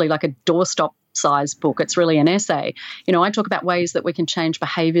 which is really like a doorstop size book. It's really an essay. I talk about ways that we can change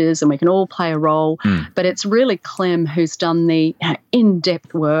behaviours and we can all play a role, but it's really Clem who's done the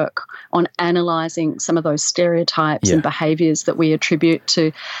in-depth work on analysing some of those stereotypes and behaviours that we attribute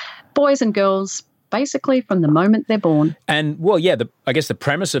to boys and girls basically from the moment they're born. And, well, I guess the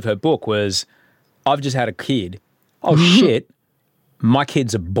premise of her book was, I've just had a kid. Oh, shit, my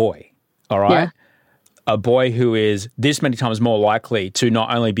kid's a boy, all right? Yeah. A boy who is this many times more likely to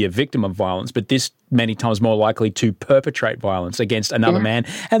not only be a victim of violence, but this many times more likely to perpetrate violence against another man,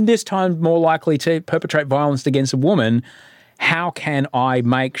 and this time more likely to perpetrate violence against a woman. How can I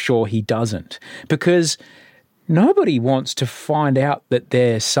make sure he doesn't? Because nobody wants to find out that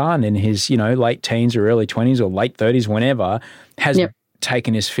their son in his, late teens or early 20s or late 30s, whenever, has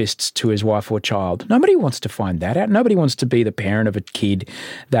taken his fists to his wife or child. Nobody wants to find that out. Nobody wants to be the parent of a kid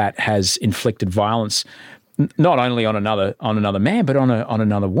that has inflicted violence, not only on another man, but on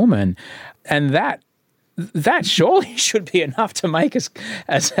another woman. And that surely should be enough to make us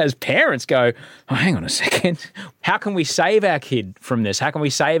as parents go, oh, hang on a second. How can we save our kid from this? How can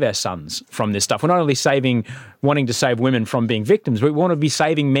we save our sons from this stuff? We're not only wanting to save women from being victims, we want to be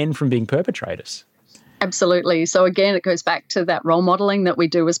saving men from being perpetrators. Absolutely. So again, it goes back to that role modelling that we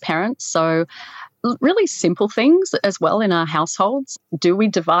do as parents. So really simple things as well in our households. Do we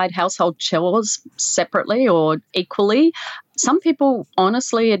divide household chores separately or equally? Some people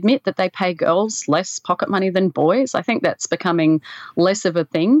honestly admit that they pay girls less pocket money than boys. I think that's becoming less of a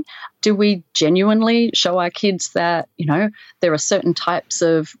thing. Do we genuinely show our kids that, there are certain types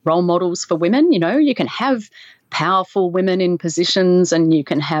of role models for women? You can have powerful women in positions and you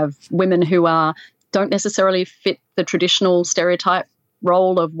can have women who don't necessarily fit the traditional stereotype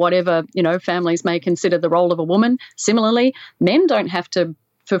role of whatever, families may consider the role of a woman. Similarly, men don't have to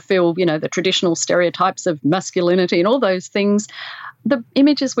fulfill, the traditional stereotypes of masculinity and all those things. the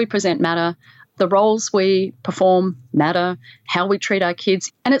images we present matter. The roles we perform matter, how we treat our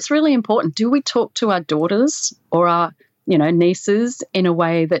kids. And it's really important. Do we talk to our daughters or our nieces in a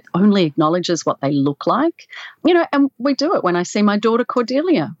way that only acknowledges what they look like? And we do it. When I see my daughter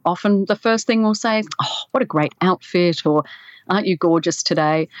Cordelia, often the first thing we'll say is, "Oh, what a great outfit," or "Aren't you gorgeous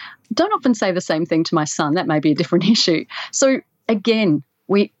today?" Don't often say the same thing to my son. That may be a different issue. So again,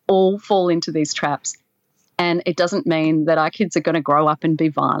 we all fall into these traps. And it doesn't mean that our kids are going to grow up and be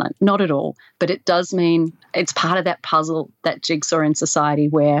violent. Not at all. But it does mean it's part of that puzzle, that jigsaw in society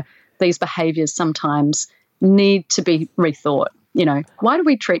where these behaviours sometimes need to be rethought. Why do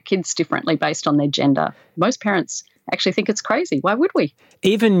we treat kids differently based on their gender? Most parents actually think it's crazy. Why would we?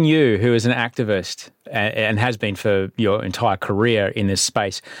 Even you, who is an activist and has been for your entire career in this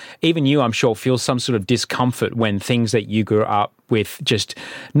space, even you, I'm sure, feel some sort of discomfort when things that you grew up with just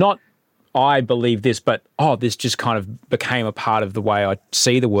not I believe this, but, this just kind of became a part of the way I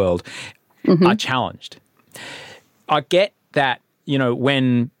see the world, are challenged. I get that,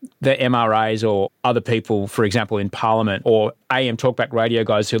 when the MRAs or other people, for example, in Parliament or AM talkback radio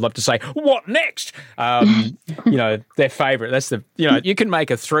guys who love to say, "What next?" Their favourite. That's you can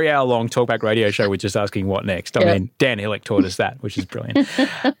make a 3-hour-long talkback radio show with just asking what next. I mean, Dan Hillick taught us that, which is brilliant.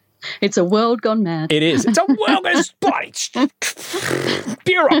 It's a world gone mad. It is. It's a world that's bloody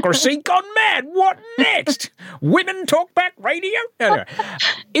bureaucracy gone mad. What next? Women talk back radio? Anyway,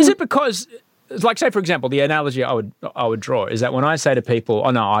 is it because, like, say, for example, the analogy I would draw is that when I say to people, "Oh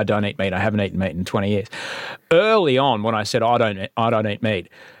no, I don't eat meat. I haven't eaten meat in 20 years." Early on, when I said I don't eat meat,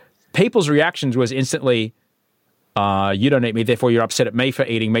 people's reactions was instantly, "You don't eat meat, therefore you're upset at me for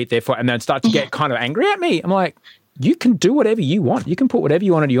eating meat, therefore," and then start to get kind of angry at me. I'm like, you can do whatever you want. You can put whatever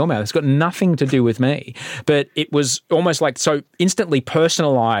you want into your mouth. It's got nothing to do with me. But it was almost like so instantly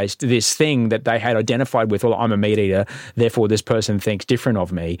personalised this thing that they had identified with, "Well, I'm a meat eater, therefore this person thinks different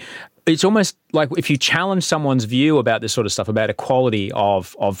of me." It's almost like if you challenge someone's view about this sort of stuff, about equality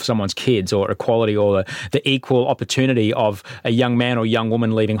of someone's kids or equality or the equal opportunity of a young man or young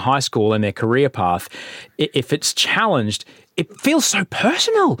woman leaving high school and their career path, if it's challenged, it feels so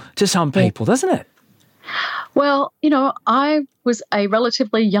personal to some people, doesn't it? Well, I was a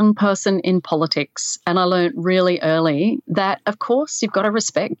relatively young person in politics, and I learned really early that, of course, you've got to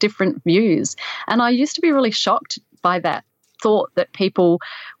respect different views. And I used to be really shocked by that thought that people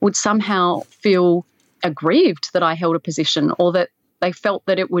would somehow feel aggrieved that I held a position, or that they felt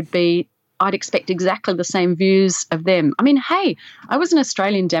that it would be, I'd expect exactly the same views of them. I mean, hey, I was an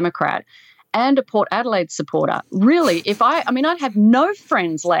Australian Democrat and a Port Adelaide supporter. Really, I'd have no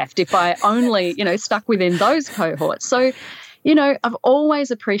friends left if I only, stuck within those cohorts. So, I've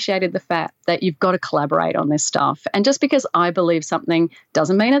always appreciated the fact that you've got to collaborate on this stuff. And just because I believe something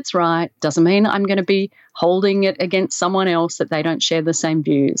doesn't mean it's right, doesn't mean I'm going to be holding it against someone else that they don't share the same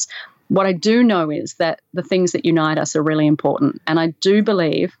views. What I do know is that the things that unite us are really important. And I do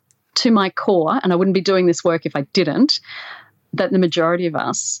believe, to my core, and I wouldn't be doing this work if I didn't, that the majority of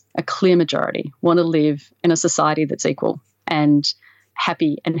us, a clear majority, want to live in a society that's equal and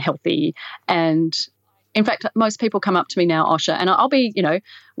happy and healthy. And in fact, most people come up to me now, Osher, and I'll be,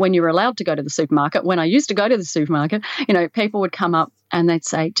 when you're allowed to go to the supermarket, when I used to go to the supermarket, people would come up and they'd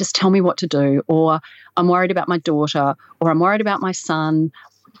say, "Just tell me what to do," or "I'm worried about my daughter," or "I'm worried about my son.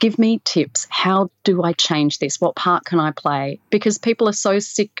 Give me tips. How do I change this? What part can I play?" Because people are so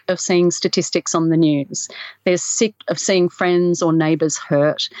sick of seeing statistics on the news. They're sick of seeing friends or neighbours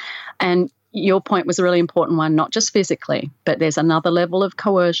hurt. And your point was a really important one, not just physically, but there's another level of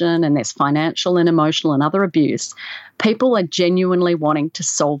coercion, and there's financial and emotional and other abuse. People are genuinely wanting to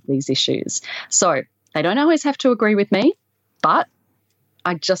solve these issues. So they don't always have to agree with me, but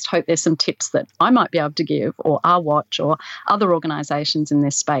I just hope there's some tips that I might be able to give, or Our Watch or other organisations in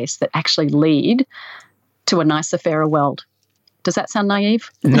this space, that actually lead to a nicer, fairer world. Does that sound naive?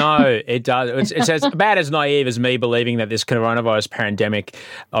 No, it does. It's as about as naive as me believing that this coronavirus pandemic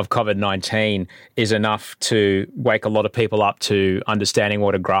of COVID-19 is enough to wake a lot of people up to understanding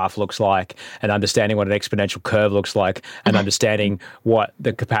what a graph looks like, and understanding what an exponential curve looks like, and understanding what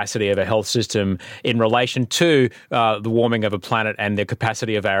the capacity of a health system in relation to the warming of a planet and the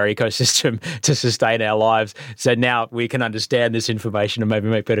capacity of our ecosystem to sustain our lives. So now we can understand this information and maybe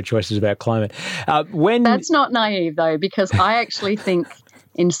make better choices about climate. That's not naive, though, because I actually think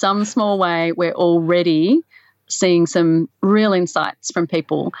in some small way we're already seeing some real insights from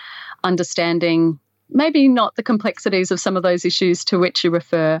people, understanding maybe not the complexities of some of those issues to which you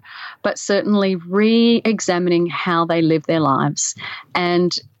refer, but certainly re-examining how they live their lives.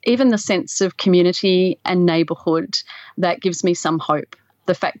 And even the sense of community and neighbourhood, that gives me some hope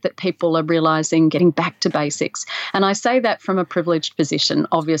the fact that people are realising getting back to basics. And I say that from a privileged position.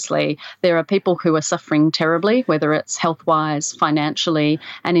 Obviously, there are people who are suffering terribly, whether it's health-wise, financially,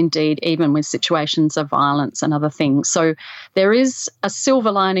 and indeed even with situations of violence and other things. So there is a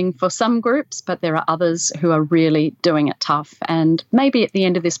silver lining for some groups, but there are others who are really doing it tough. And maybe at the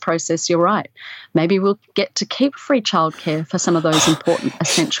end of this process, you're right. Maybe we'll get to keep free childcare for some of those important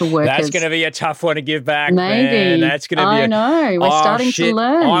essential workers. That's going to be a tough one to give back, Maybe. man. That's going to be I know. We're starting to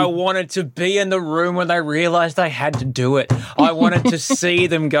learn. I wanted to be in the room when they realised they had to do it. I wanted to see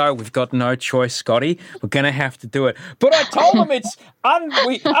them go, we've got no choice, Scotty. We're going to have to do it. But I told them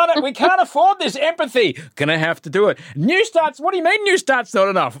we can't afford this empathy. Going to have to do it. New Start's, what do you mean New Start's not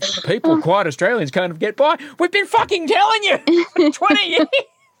enough? People, quiet Australians, can't get by. We've been fucking telling you for 20 years.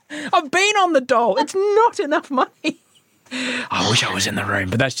 I've been on the dole. It's not enough money. I wish I was in the room,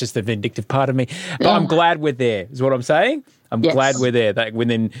 but that's just the vindictive part of me. But I'm glad we're there, is what I'm saying. I'm glad we're there. That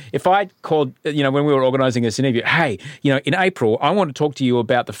if I called, when we were organising this interview, hey, in April, I want to talk to you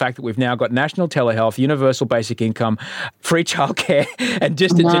about the fact that we've now got national telehealth, universal basic income, free childcare, and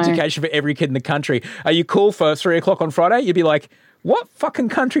distance education for every kid in the country. Are you cool for 3:00 on Friday? You'd be like, what fucking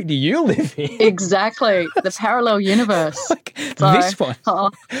country do you live in? Exactly. The parallel universe. This one.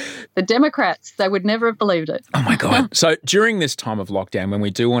 The Democrats, they would never have believed it. Oh, my God. So during this time of lockdown, when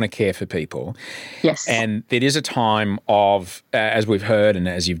we do want to care for people, yes, and it is a time of, as we've heard and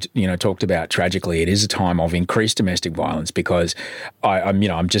as you've talked about tragically, it is a time of increased domestic violence because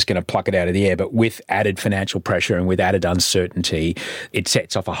I'm just going to pluck it out of the air, but with added financial pressure and with added uncertainty, it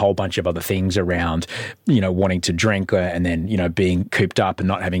sets off a whole bunch of other things around, wanting to drink and then, being cooped up and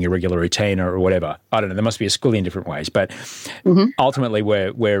not having a regular routine or whatever. I don't know. There must be a squillion different ways. But ultimately,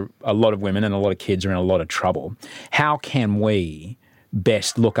 where a lot of women and a lot of kids are in a lot of trouble, how can we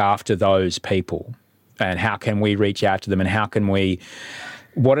best look after those people? And how can we reach out to them? And how can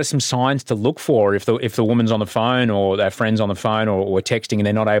what are some signs to look for if the woman's on the phone or their friend's on the phone or texting and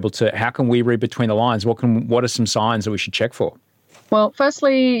they're not able to? How can we read between the lines? What are some signs that we should check for? Well,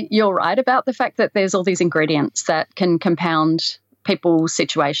 firstly, you're right about the fact that there's all these ingredients that can compound people's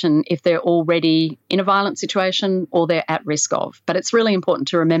situation if they're already in a violent situation or they're at risk of. But it's really important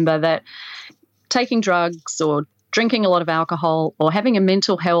to remember that taking drugs or drinking a lot of alcohol or having a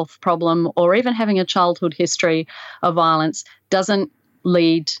mental health problem or even having a childhood history of violence doesn't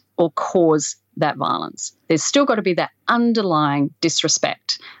lead or cause that violence. There's still got to be that underlying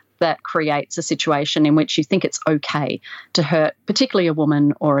disrespect that creates a situation in which you think it's okay to hurt, particularly a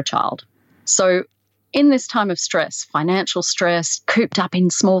woman or a child. So in this time of stress, financial stress, cooped up in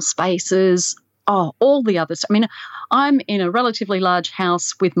small spaces, all the others. I mean, I'm in a relatively large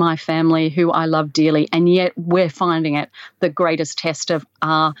house with my family who I love dearly, and yet we're finding it the greatest test of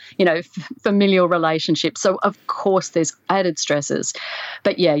our, familial relationships. So, of course, there's added stresses.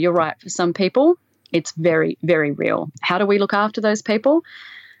 But, yeah, you're right. For some people, it's very, very real. How do we look after those people?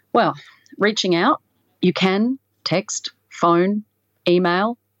 Well, reaching out, you can text, phone,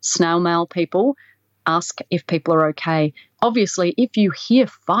 email, snail mail people, ask if people are okay. Obviously, if you hear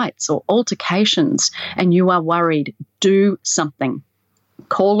fights or altercations and you are worried, do something.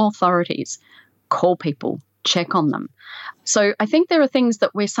 Call authorities, call people, check on them. So I think there are things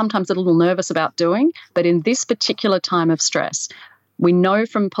that we're sometimes a little nervous about doing, but in this particular time of stress, we know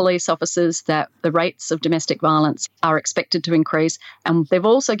from police officers that the rates of domestic violence are expected to increase, and they've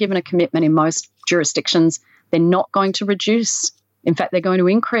also given a commitment in most jurisdictions. They're not going to reduce. In fact, they're going to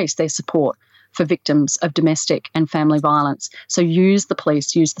increase their support for victims of domestic and family violence. So use the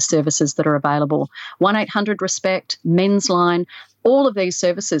police, use the services that are available. 1-800-RESPECT, Men's Line, all of these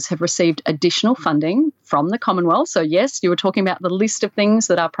services have received additional funding from the Commonwealth. So yes, you were talking about the list of things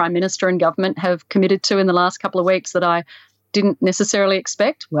that our Prime Minister and government have committed to in the last couple of weeks that I didn't necessarily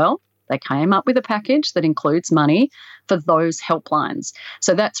expect. Well, they came up with a package that includes money for those helplines.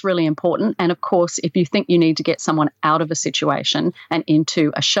 So that's really important. And of course, if you think you need to get someone out of a situation and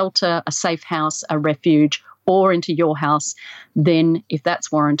into a shelter, a safe house, a refuge, or into your house, then if that's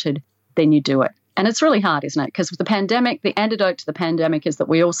warranted, then you do it. And it's really hard, isn't it? Because with the pandemic, the antidote to the pandemic is that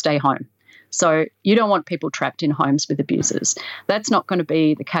we all stay home. So you don't want people trapped in homes with abusers. That's not going to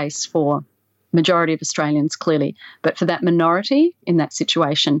be the case for majority of Australians, clearly. But for that minority in that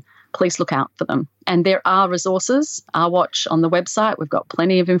situation, please look out for them. And there are resources, Our Watch on the website. We've got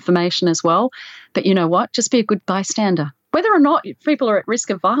plenty of information as well. But you know what? Just be a good bystander. Whether or not people are at risk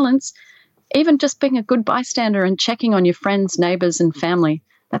of violence, even just being a good bystander and checking on your friends, neighbours and family,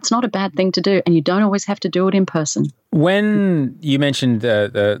 that's not a bad thing to do. And you don't always have to do it in person. When you mentioned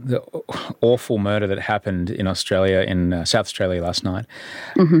the awful murder that happened in Australia, in South Australia last night,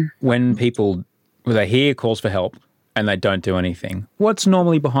 when people, they hear calls for help, and they don't do anything. What's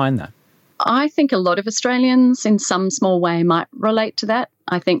normally behind that? I think a lot of Australians in some small way might relate to that.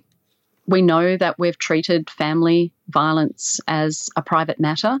 I think we know that we've treated family violence as a private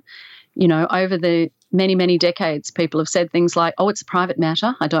matter. You know, over the many, many decades, people have said things like, oh, it's a private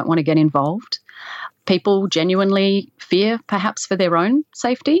matter, I don't want to get involved. People genuinely fear perhaps for their own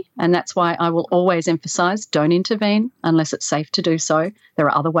safety, and that's why I will always emphasise don't intervene unless it's safe to do so. There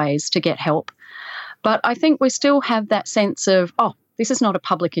are other ways to get help. But I think we still have that sense of, oh, this is not a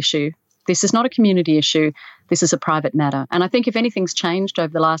public issue. This is not a community issue. This is a private matter. And I think if anything's changed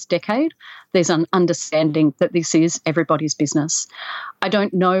over the last decade, there's an understanding that this is everybody's business. I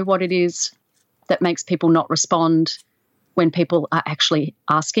don't know what it is that makes people not respond when people are actually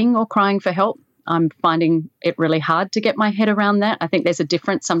asking or crying for help. I'm finding it really hard to get my head around that. I think there's a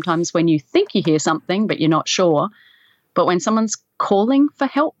difference sometimes when you think you hear something, but you're not sure. But when someone's calling for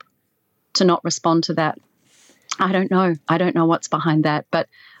help, to not respond to that, I don't know. I don't know what's behind that. But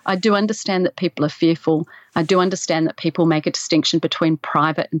I do understand that people are fearful. I do understand that people make a distinction between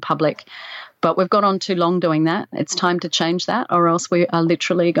private and public. But we've got on too long doing that. It's time to change that, or else we are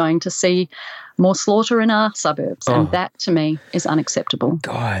literally going to see more slaughter in our suburbs. And that, to me, is unacceptable.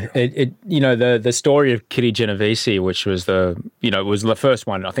 God, the story of Kitty Genovese, which was was the first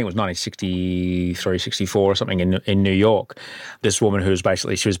one, I think it was 1963, 64 or something in New York. This woman who was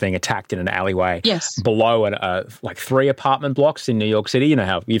she was being attacked in an alleyway below like 3 apartment blocks in New York City. You know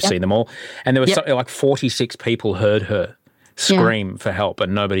how you've seen them all. And there was something like 46 people heard her scream for help,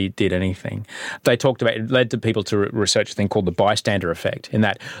 and nobody did anything. They talked about it led to people to research a thing called the bystander effect, in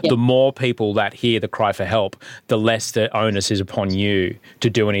that the more people that hear the cry for help, the less the onus is upon you to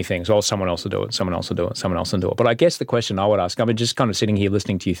do anything. So someone else will do it, someone else will do it, someone else will do it. But I guess the question I would ask, I mean, just kind of sitting here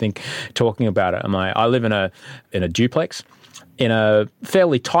listening to you talking about it, I live in a duplex in a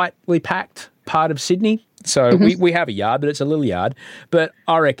fairly tightly packed part of Sydney. So we have a yard, but it's a little yard. But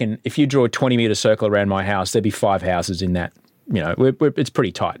I reckon if you draw a 20-metre circle around my house, there'd be 5 houses in that. You know, it's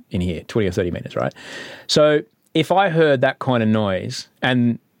pretty tight in here, 20 or 30 metres, right? So if I heard that kind of noise,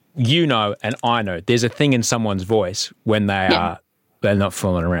 and you know and I know there's a thing in someone's voice when they're not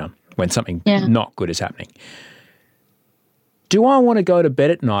fooling around, when something not good is happening. Do I want to go to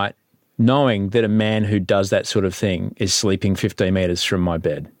bed at night knowing that a man who does that sort of thing is sleeping 15 metres from my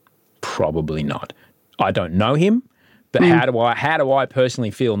bed? Probably not. I don't know him. But how do I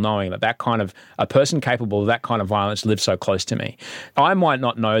personally feel knowing that kind of a person capable of that kind of violence lives so close to me? I might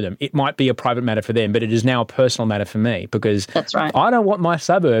not know them. It might be a private matter for them, but it is now a personal matter for me, because that's right. I don't want my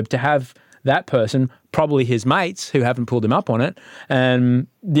suburb to have that person, probably his mates who haven't pulled him up on it. And,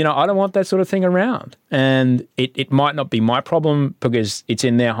 I don't want that sort of thing around. And it might not be my problem because it's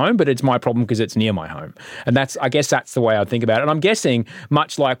in their home, but it's my problem because it's near my home. And I guess that's the way I think about it. And I'm guessing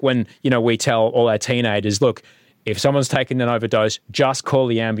much like when, we tell all our teenagers, look, if someone's taken an overdose, just call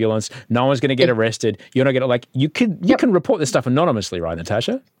the ambulance. No one's going to get arrested. You're not going to you can report this stuff anonymously, right,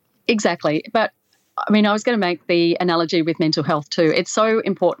 Natasha? Exactly. But I mean, I was going to make the analogy with mental health too. It's so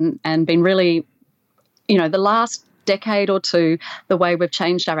important and been really, the last decade or two, the way we've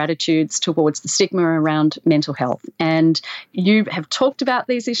changed our attitudes towards the stigma around mental health. And you have talked about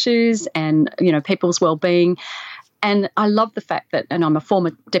these issues and, people's well-being. And I love the fact that, and I'm a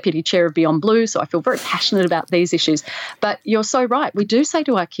former deputy chair of Beyond Blue, so I feel very passionate about these issues. But you're so right. We do say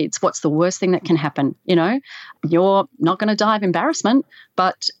to our kids, what's the worst thing that can happen? You're not going to die of embarrassment,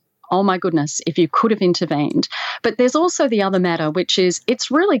 but oh my goodness, if you could have intervened. But there's also the other matter, which is it's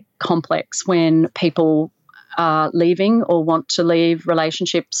really complex when people are leaving or want to leave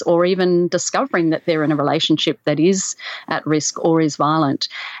relationships, or even discovering that they're in a relationship that is at risk or is violent.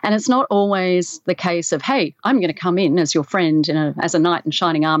 And it's not always the case of, hey, I'm going to come in as your friend as a knight in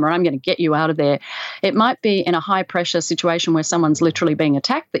shining armour, I'm going to get you out of there. It might be in a high-pressure situation where someone's literally being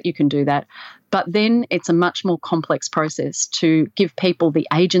attacked that you can do that. But then it's a much more complex process to give people the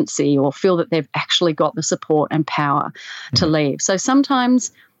agency or feel that they've actually got the support and power to leave. So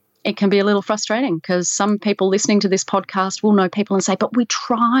sometimes it can be a little frustrating because some people listening to this podcast will know people and say, but we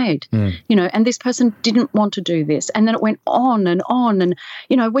tried, and this person didn't want to do this. And then it went on and on. And,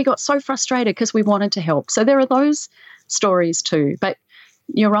 we got so frustrated because we wanted to help. So there are those stories too. But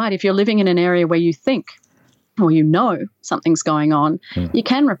you're right. If you're living in an area where you think or something's going on, you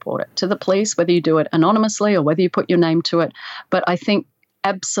can report it to the police, whether you do it anonymously or whether you put your name to it. But I think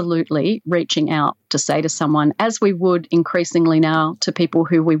absolutely reaching out to say to someone, as we would increasingly now to people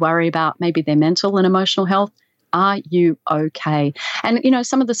who we worry about maybe their mental and emotional health, are you okay? And,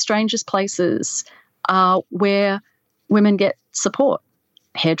 some of the strangest places are where women get support.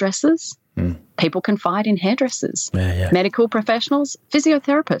 Hairdressers, People confide in hairdressers, Yeah. medical professionals,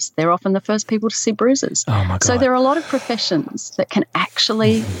 physiotherapists. They're often the first people to see bruises. Oh, my God. So there are a lot of professions that can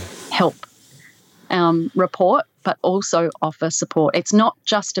actually help report, but also offer support. It's not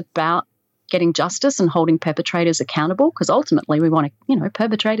just about getting justice and holding perpetrators accountable, because ultimately we want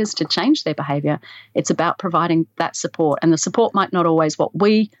perpetrators to change their behaviour. It's about providing that support, and the support might not always what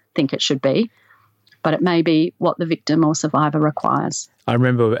we think it should be, but it may be what the victim or survivor requires. I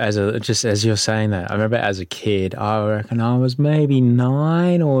remember just as you're saying that, I remember as a kid, I reckon I was maybe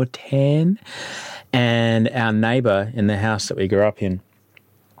 9 or 10, and our neighbour in the house that we grew up in,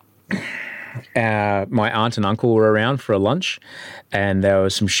 my aunt and uncle were around for a lunch, and there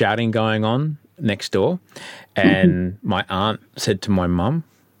was some shouting going on next door, and my aunt said to my mum,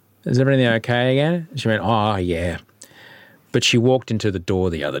 "Is everything okay again?" She went, "Oh, yeah." But she walked into the door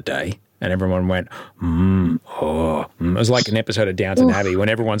the other day, and everyone went, It was like an episode of Downton Abbey when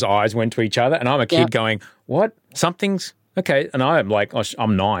everyone's eyes went to each other, and I'm a kid going, "What? Something's okay." And I'm like,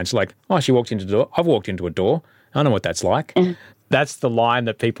 I'm 9. It's like, "Oh, she walked into the door. I've walked into a door. I know what that's like." That's the line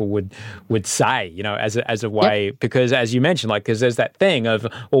that people would say, as a way, because as you mentioned, because there's that thing of,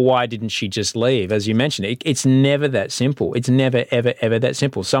 well, why didn't she just leave? As you mentioned, it's never that simple. It's never, ever, ever that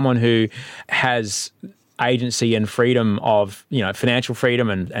simple. Someone who has agency and freedom of, financial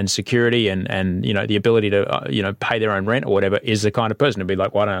freedom and security and the ability to, pay their own rent or whatever is the kind of person to be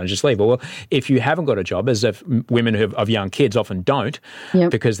like, why don't I just leave? Well, if you haven't got a job, as if women of young kids often don't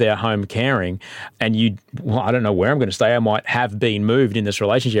because they're home caring, and I don't know where I'm going to stay. I might have been moved in this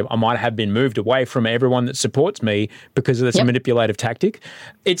relationship. I might have been moved away from everyone that supports me because of this manipulative tactic.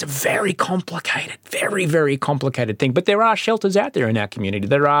 It's a very complicated, very, very complicated thing. But there are shelters out there in our community.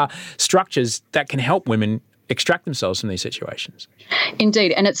 There are structures that can help women extract themselves from these situations.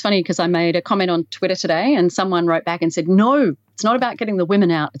 Indeed. And it's funny because I made a comment on Twitter today and someone wrote back and said, no, it's not about getting the women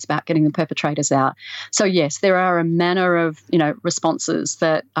out, it's about getting the perpetrators out. So yes, there are a manner of, responses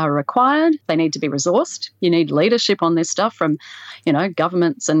that are required. They need to be resourced. You need leadership on this stuff from,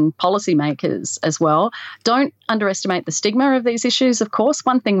 governments and policymakers as well. Don't underestimate the stigma of these issues, of course.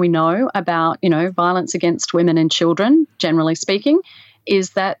 One thing we know about, violence against women and children, generally speaking,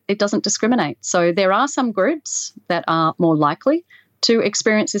 is that it doesn't discriminate. So there are some groups that are more likely to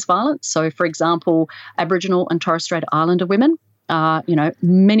experience this violence. So, for example, Aboriginal and Torres Strait Islander women are,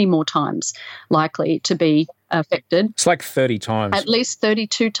 many more times likely to be affected. It's like 30 times. At least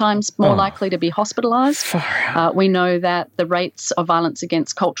 32 times more likely to be hospitalised. We know that the rates of violence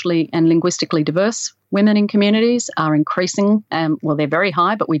against culturally and linguistically diverse women in communities are increasing. They're very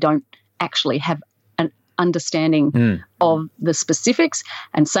high, but we don't actually have understanding of the specifics,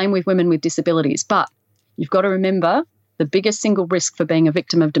 and same with women with disabilities. But you've got to remember the biggest single risk for being a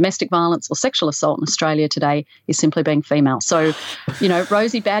victim of domestic violence or sexual assault in Australia today is simply being female. So,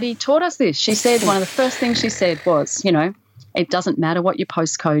 Rosie Batty taught us this. She said one of the first things she said was, it doesn't matter what your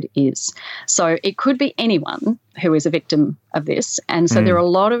postcode is. So it could be anyone who is a victim of this. And so there are a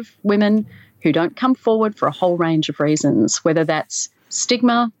lot of women who don't come forward for a whole range of reasons, whether that's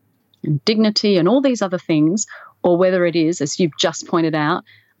stigma and dignity and all these other things, or whether it is, as you've just pointed out,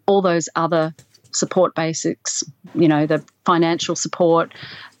 all those other support basics, the financial support,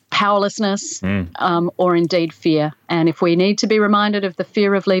 powerlessness, or indeed fear. And if we need to be reminded of the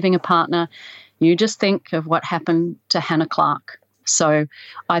fear of leaving a partner, you just think of what happened to Hannah Clark. So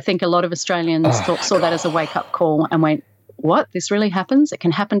I think a lot of Australians saw that as a wake-up call and went, what? This really happens? It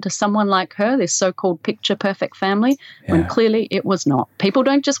can happen to someone like her, this so-called picture-perfect family, when clearly it was not. People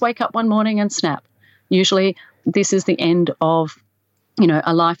don't just wake up one morning and snap. Usually this is the end of,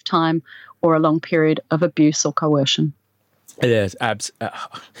 a lifetime or a long period of abuse or coercion. It is.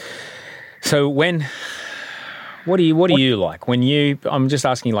 So what do you like when I'm just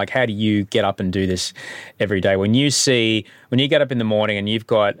asking, how do you get up and do this every day? When you get up in the morning and you've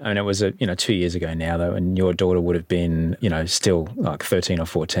got, it was 2 years ago now though, and your daughter would have been, still like 13 or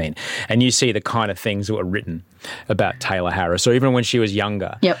 14, and you see the kind of things that were written about Taylor Harris, or even when she was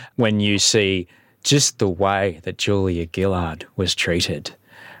younger, when you see just the way that Julia Gillard was treated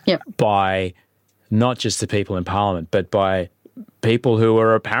by not just the people in Parliament, but by people who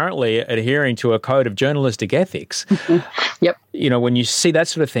are apparently adhering to a code of journalistic ethics. When you see that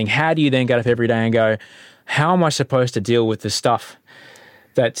sort of thing, how do you then get up every day and go, how am I supposed to deal with the stuff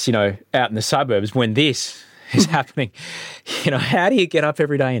that's, out in the suburbs when this is happening? How do you get up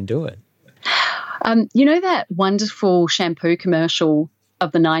every day and do it? That wonderful shampoo commercial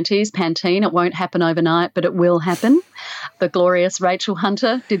of the 90s, Pantene, it won't happen overnight, but it will happen. The glorious Rachel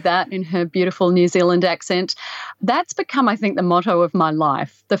Hunter did that in her beautiful New Zealand accent. That's become, I think, the motto of my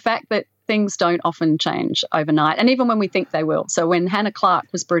life. The fact that things don't often change overnight, and even when we think they will. So when Hannah Clark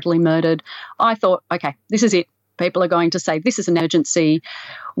was brutally murdered, I thought, okay, this is it. People are going to say, this is an emergency.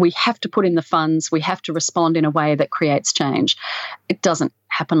 We have to put in the funds. We have to respond in a way that creates change. It doesn't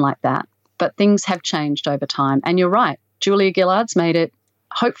happen like that. But things have changed over time. And you're right, Julia Gillard's made it,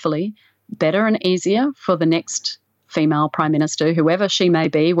 hopefully, better and easier for the next female Prime Minister, whoever she may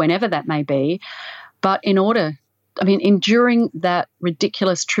be, whenever that may be. But enduring that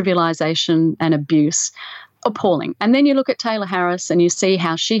ridiculous trivialisation and abuse, appalling. And then you look at Taylor Harris and you see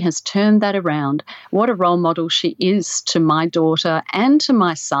how she has turned that around. What a role model she is to my daughter and to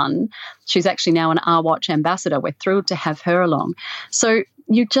my son. She's actually now an Our Watch ambassador. We're thrilled to have her along. So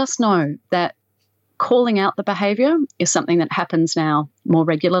you just know that calling out the behaviour is something that happens now more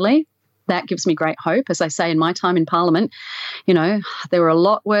regularly. That gives me great hope. As I say, in my time in Parliament, there were a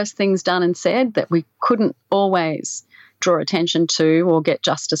lot worse things done and said that we couldn't always draw attention to or get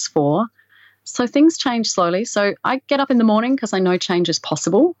justice for. So things change slowly. So I get up in the morning because I know change is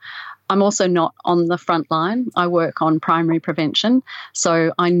possible. I'm also not on the front line. I work on primary prevention.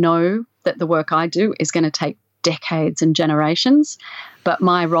 So I know that the work I do is going to take decades and generations. But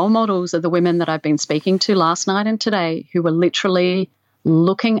my role models are the women that I've been speaking to last night and today who were literally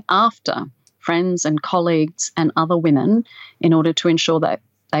looking after friends and colleagues and other women in order to ensure that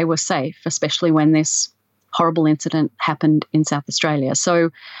they were safe, especially when this horrible incident happened in South Australia.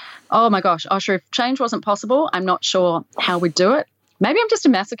 So, oh my gosh, Osher, if change wasn't possible, I'm not sure how we'd do it. Maybe I'm just a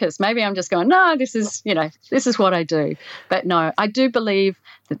masochist. Maybe I'm just going, no, this is what I do. But no, I do believe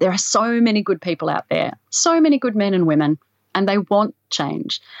that there are so many good people out there, so many good men and women, and they want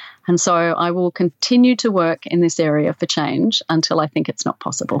change. And so I will continue to work in this area for change until I think it's not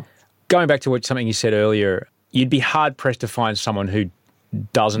possible. Going back to something you said earlier, you'd be hard-pressed to find someone who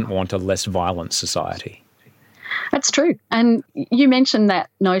doesn't want a less violent society. That's true. And you mentioned that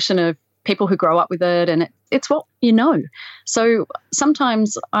notion of people who grow up with it, and it's what you know. So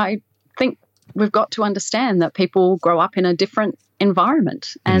sometimes I think we've got to understand that people grow up in a different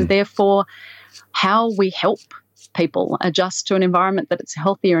environment, and therefore how we help people adjust to an environment that it's a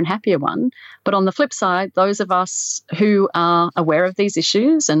healthier and happier one. But on the flip side, those of us who are aware of these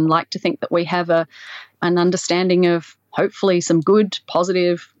issues and like to think that we have an understanding of hopefully some good,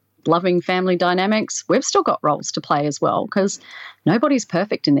 positive, loving family dynamics, we've still got roles to play as well, because nobody's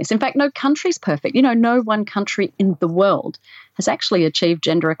perfect in this. In fact, no country's perfect. No one country in the world has actually achieved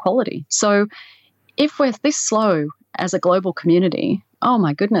gender equality. So if we're this slow as a global community, oh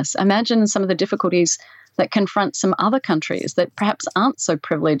my goodness, imagine some of the difficulties that confront some other countries that perhaps aren't so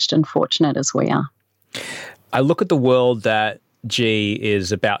privileged and fortunate as we are. I look at the world that G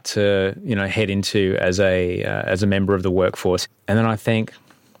is about to, head into as a member of the workforce, and then I think,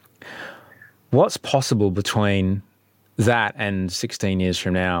 what's possible between that and 16 years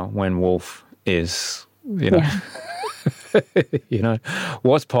from now when Wolf is,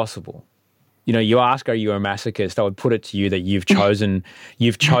 what's possible? You ask, are you a masochist? I would put it to you that you've chosen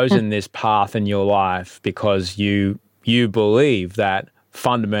this path in your life because you believe that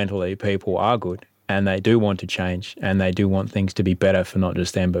fundamentally people are good and they do want to change and they do want things to be better for not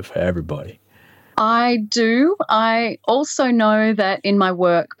just them but for everybody. I do. I also know that in my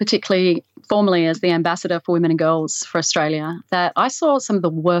work, particularly formerly as the Ambassador for Women and Girls for Australia, that I saw some of the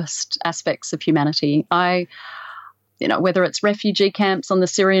worst aspects of humanity. Whether it's refugee camps on the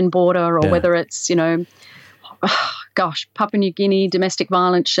Syrian border or whether it's, Papua New Guinea, domestic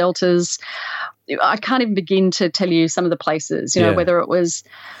violence shelters. I can't even begin to tell you some of the places, whether it was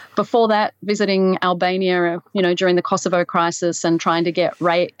before that visiting Albania, during the Kosovo crisis and trying to get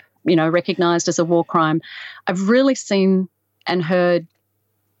rape, recognised as a war crime. I've really seen and heard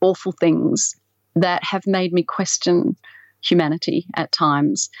awful things that have made me question humanity at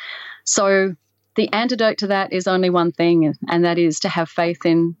times. So the antidote to that is only one thing, and that is to have faith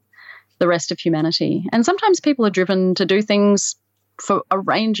in the rest of humanity. And sometimes people are driven to do things for a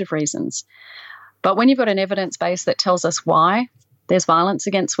range of reasons. But when you've got an evidence base that tells us why there's violence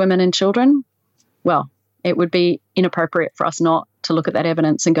against women and children, well, it would be inappropriate for us not to look at that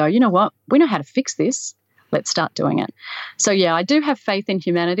evidence and go, you know what, we know how to fix this. Let's start doing it. So, yeah, I do have faith in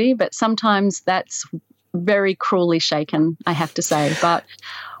humanity, but sometimes that's very cruelly shaken, I have to say. But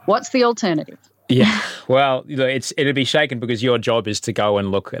what's the alternative? Yeah, well, it'll be shaken because your job is to go and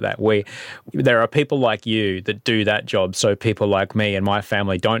look at that. There are people like you that do that job, so people like me and my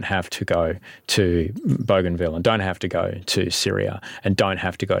family don't have to go to Bougainville and don't have to go to Syria and don't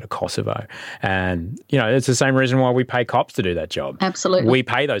have to go to Kosovo. And, it's the same reason why we pay cops to do that job. Absolutely. We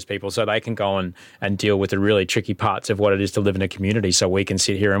pay those people so they can go and deal with the really tricky parts of what it is to live in a community so we can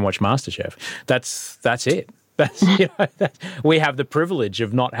sit here and watch MasterChef. That's it. That's, we have the privilege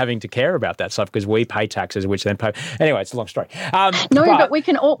of not having to care about that stuff because we pay taxes, which then pay. Anyway, it's a long story. But we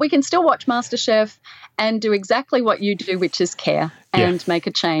can still watch MasterChef and do exactly what you do, which is care and make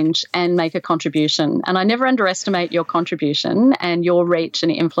a change and make a contribution. And I never underestimate your contribution and your reach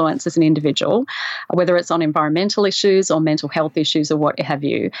and influence as an individual, whether it's on environmental issues or mental health issues or what have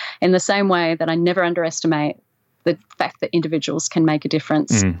you. In the same way that I never underestimate the fact that individuals can make a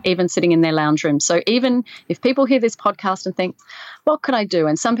difference, even sitting in their lounge room. So even if people hear this podcast and think, what could I do?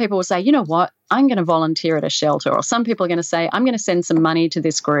 And some people will say, you know what, I'm going to volunteer at a shelter. Or some people are going to say, I'm going to send some money to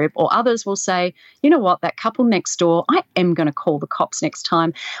this group. Or others will say, you know what, that couple next door, I am going to call the cops next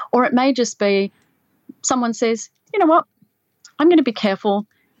time. Or it may just be someone says, you know what, I'm going to be careful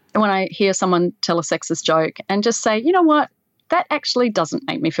when I hear someone tell a sexist joke and just say, you know what, that actually doesn't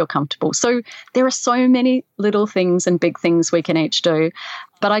make me feel comfortable. So there are so many little things and big things we can each do.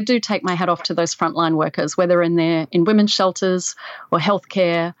 But I do take my hat off to those frontline workers, whether in women's shelters or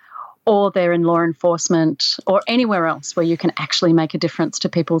healthcare, or they're in law enforcement or anywhere else where you can actually make a difference to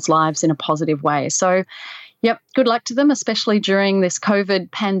people's lives in a positive way. So, yep, good luck to them, especially during this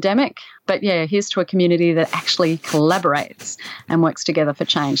COVID pandemic. But yeah, here's to a community that actually collaborates and works together for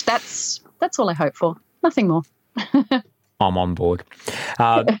change. That's all I hope for. Nothing more. I'm on board.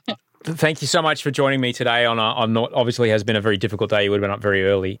 Thank you so much for joining me today on what obviously has been a very difficult day. You would have been up very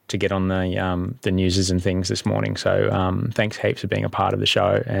early to get on the newses and things this morning. So thanks heaps for being a part of the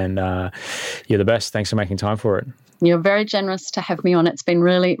show, and you're the best. Thanks for making time for it. You're very generous to have me on. It's been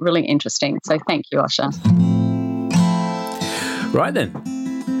really, really interesting. So thank you, Osher. Right then.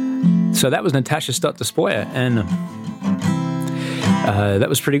 So that was Natasha Stott-Despoja, and that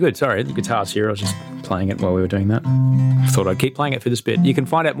was pretty good. Sorry, the guitar's here. I was just playing it while we were doing that. I thought I'd keep playing it for this bit. You can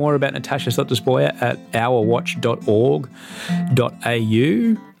find out more about Natasha Stott-Despoja at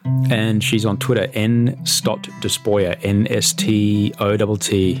ourwatch.org.au, and she's on Twitter, nstot-despoja,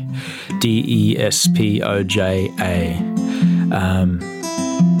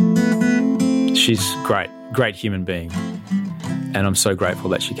 NSTOTTDESPOJA. She's great human being, and I'm so grateful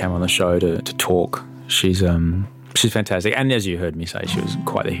that she came on the show to talk. She's fantastic. And as you heard me say, she was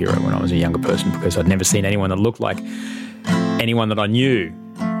quite the hero when I was a younger person, because I'd never seen anyone that looked like anyone that I knew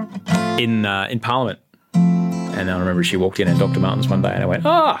in Parliament. And I remember she walked in at Dr. Martens one day and I went,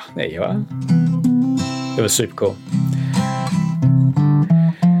 there you are. It was super cool.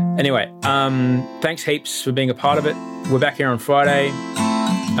 Anyway, thanks heaps for being a part of it. We're back here on Friday.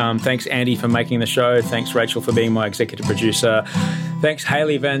 Thanks, Andy, for making the show. Thanks, Rachel, for being my executive producer. Thanks,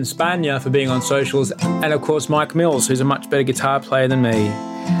 Hayley Van Spania, for being on socials. And, of course, Mike Mills, who's a much better guitar player than me,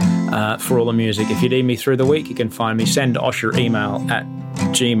 for all the music. If you need me through the week, you can find me. Send Osher email at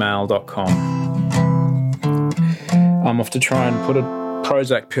gmail.com. I'm off to try and put a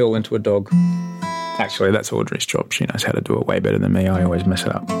Prozac pill into a dog. Actually, that's Audrey's job. She knows how to do it way better than me. I always mess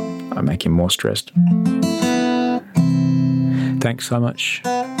it up. I make him more stressed. Thanks so much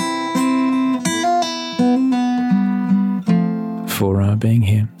for being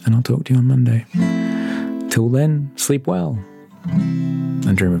here, and I'll talk to you on Monday. Till then, sleep well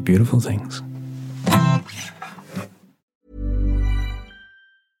and dream of beautiful things.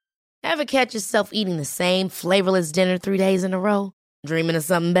 Ever catch yourself eating the same flavorless dinner 3 days in a row? Dreaming of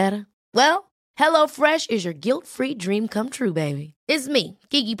something better? Well, HelloFresh is your guilt-free dream come true, baby. It's me,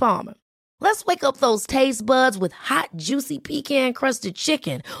 Keke Palmer. Let's wake up those taste buds with hot, juicy pecan-crusted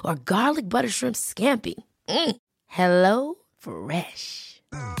chicken or garlic butter shrimp scampi. Hello Fresh.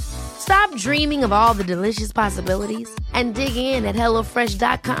 Stop dreaming of all the delicious possibilities and dig in at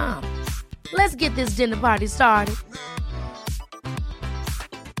HelloFresh.com. Let's get this dinner party started.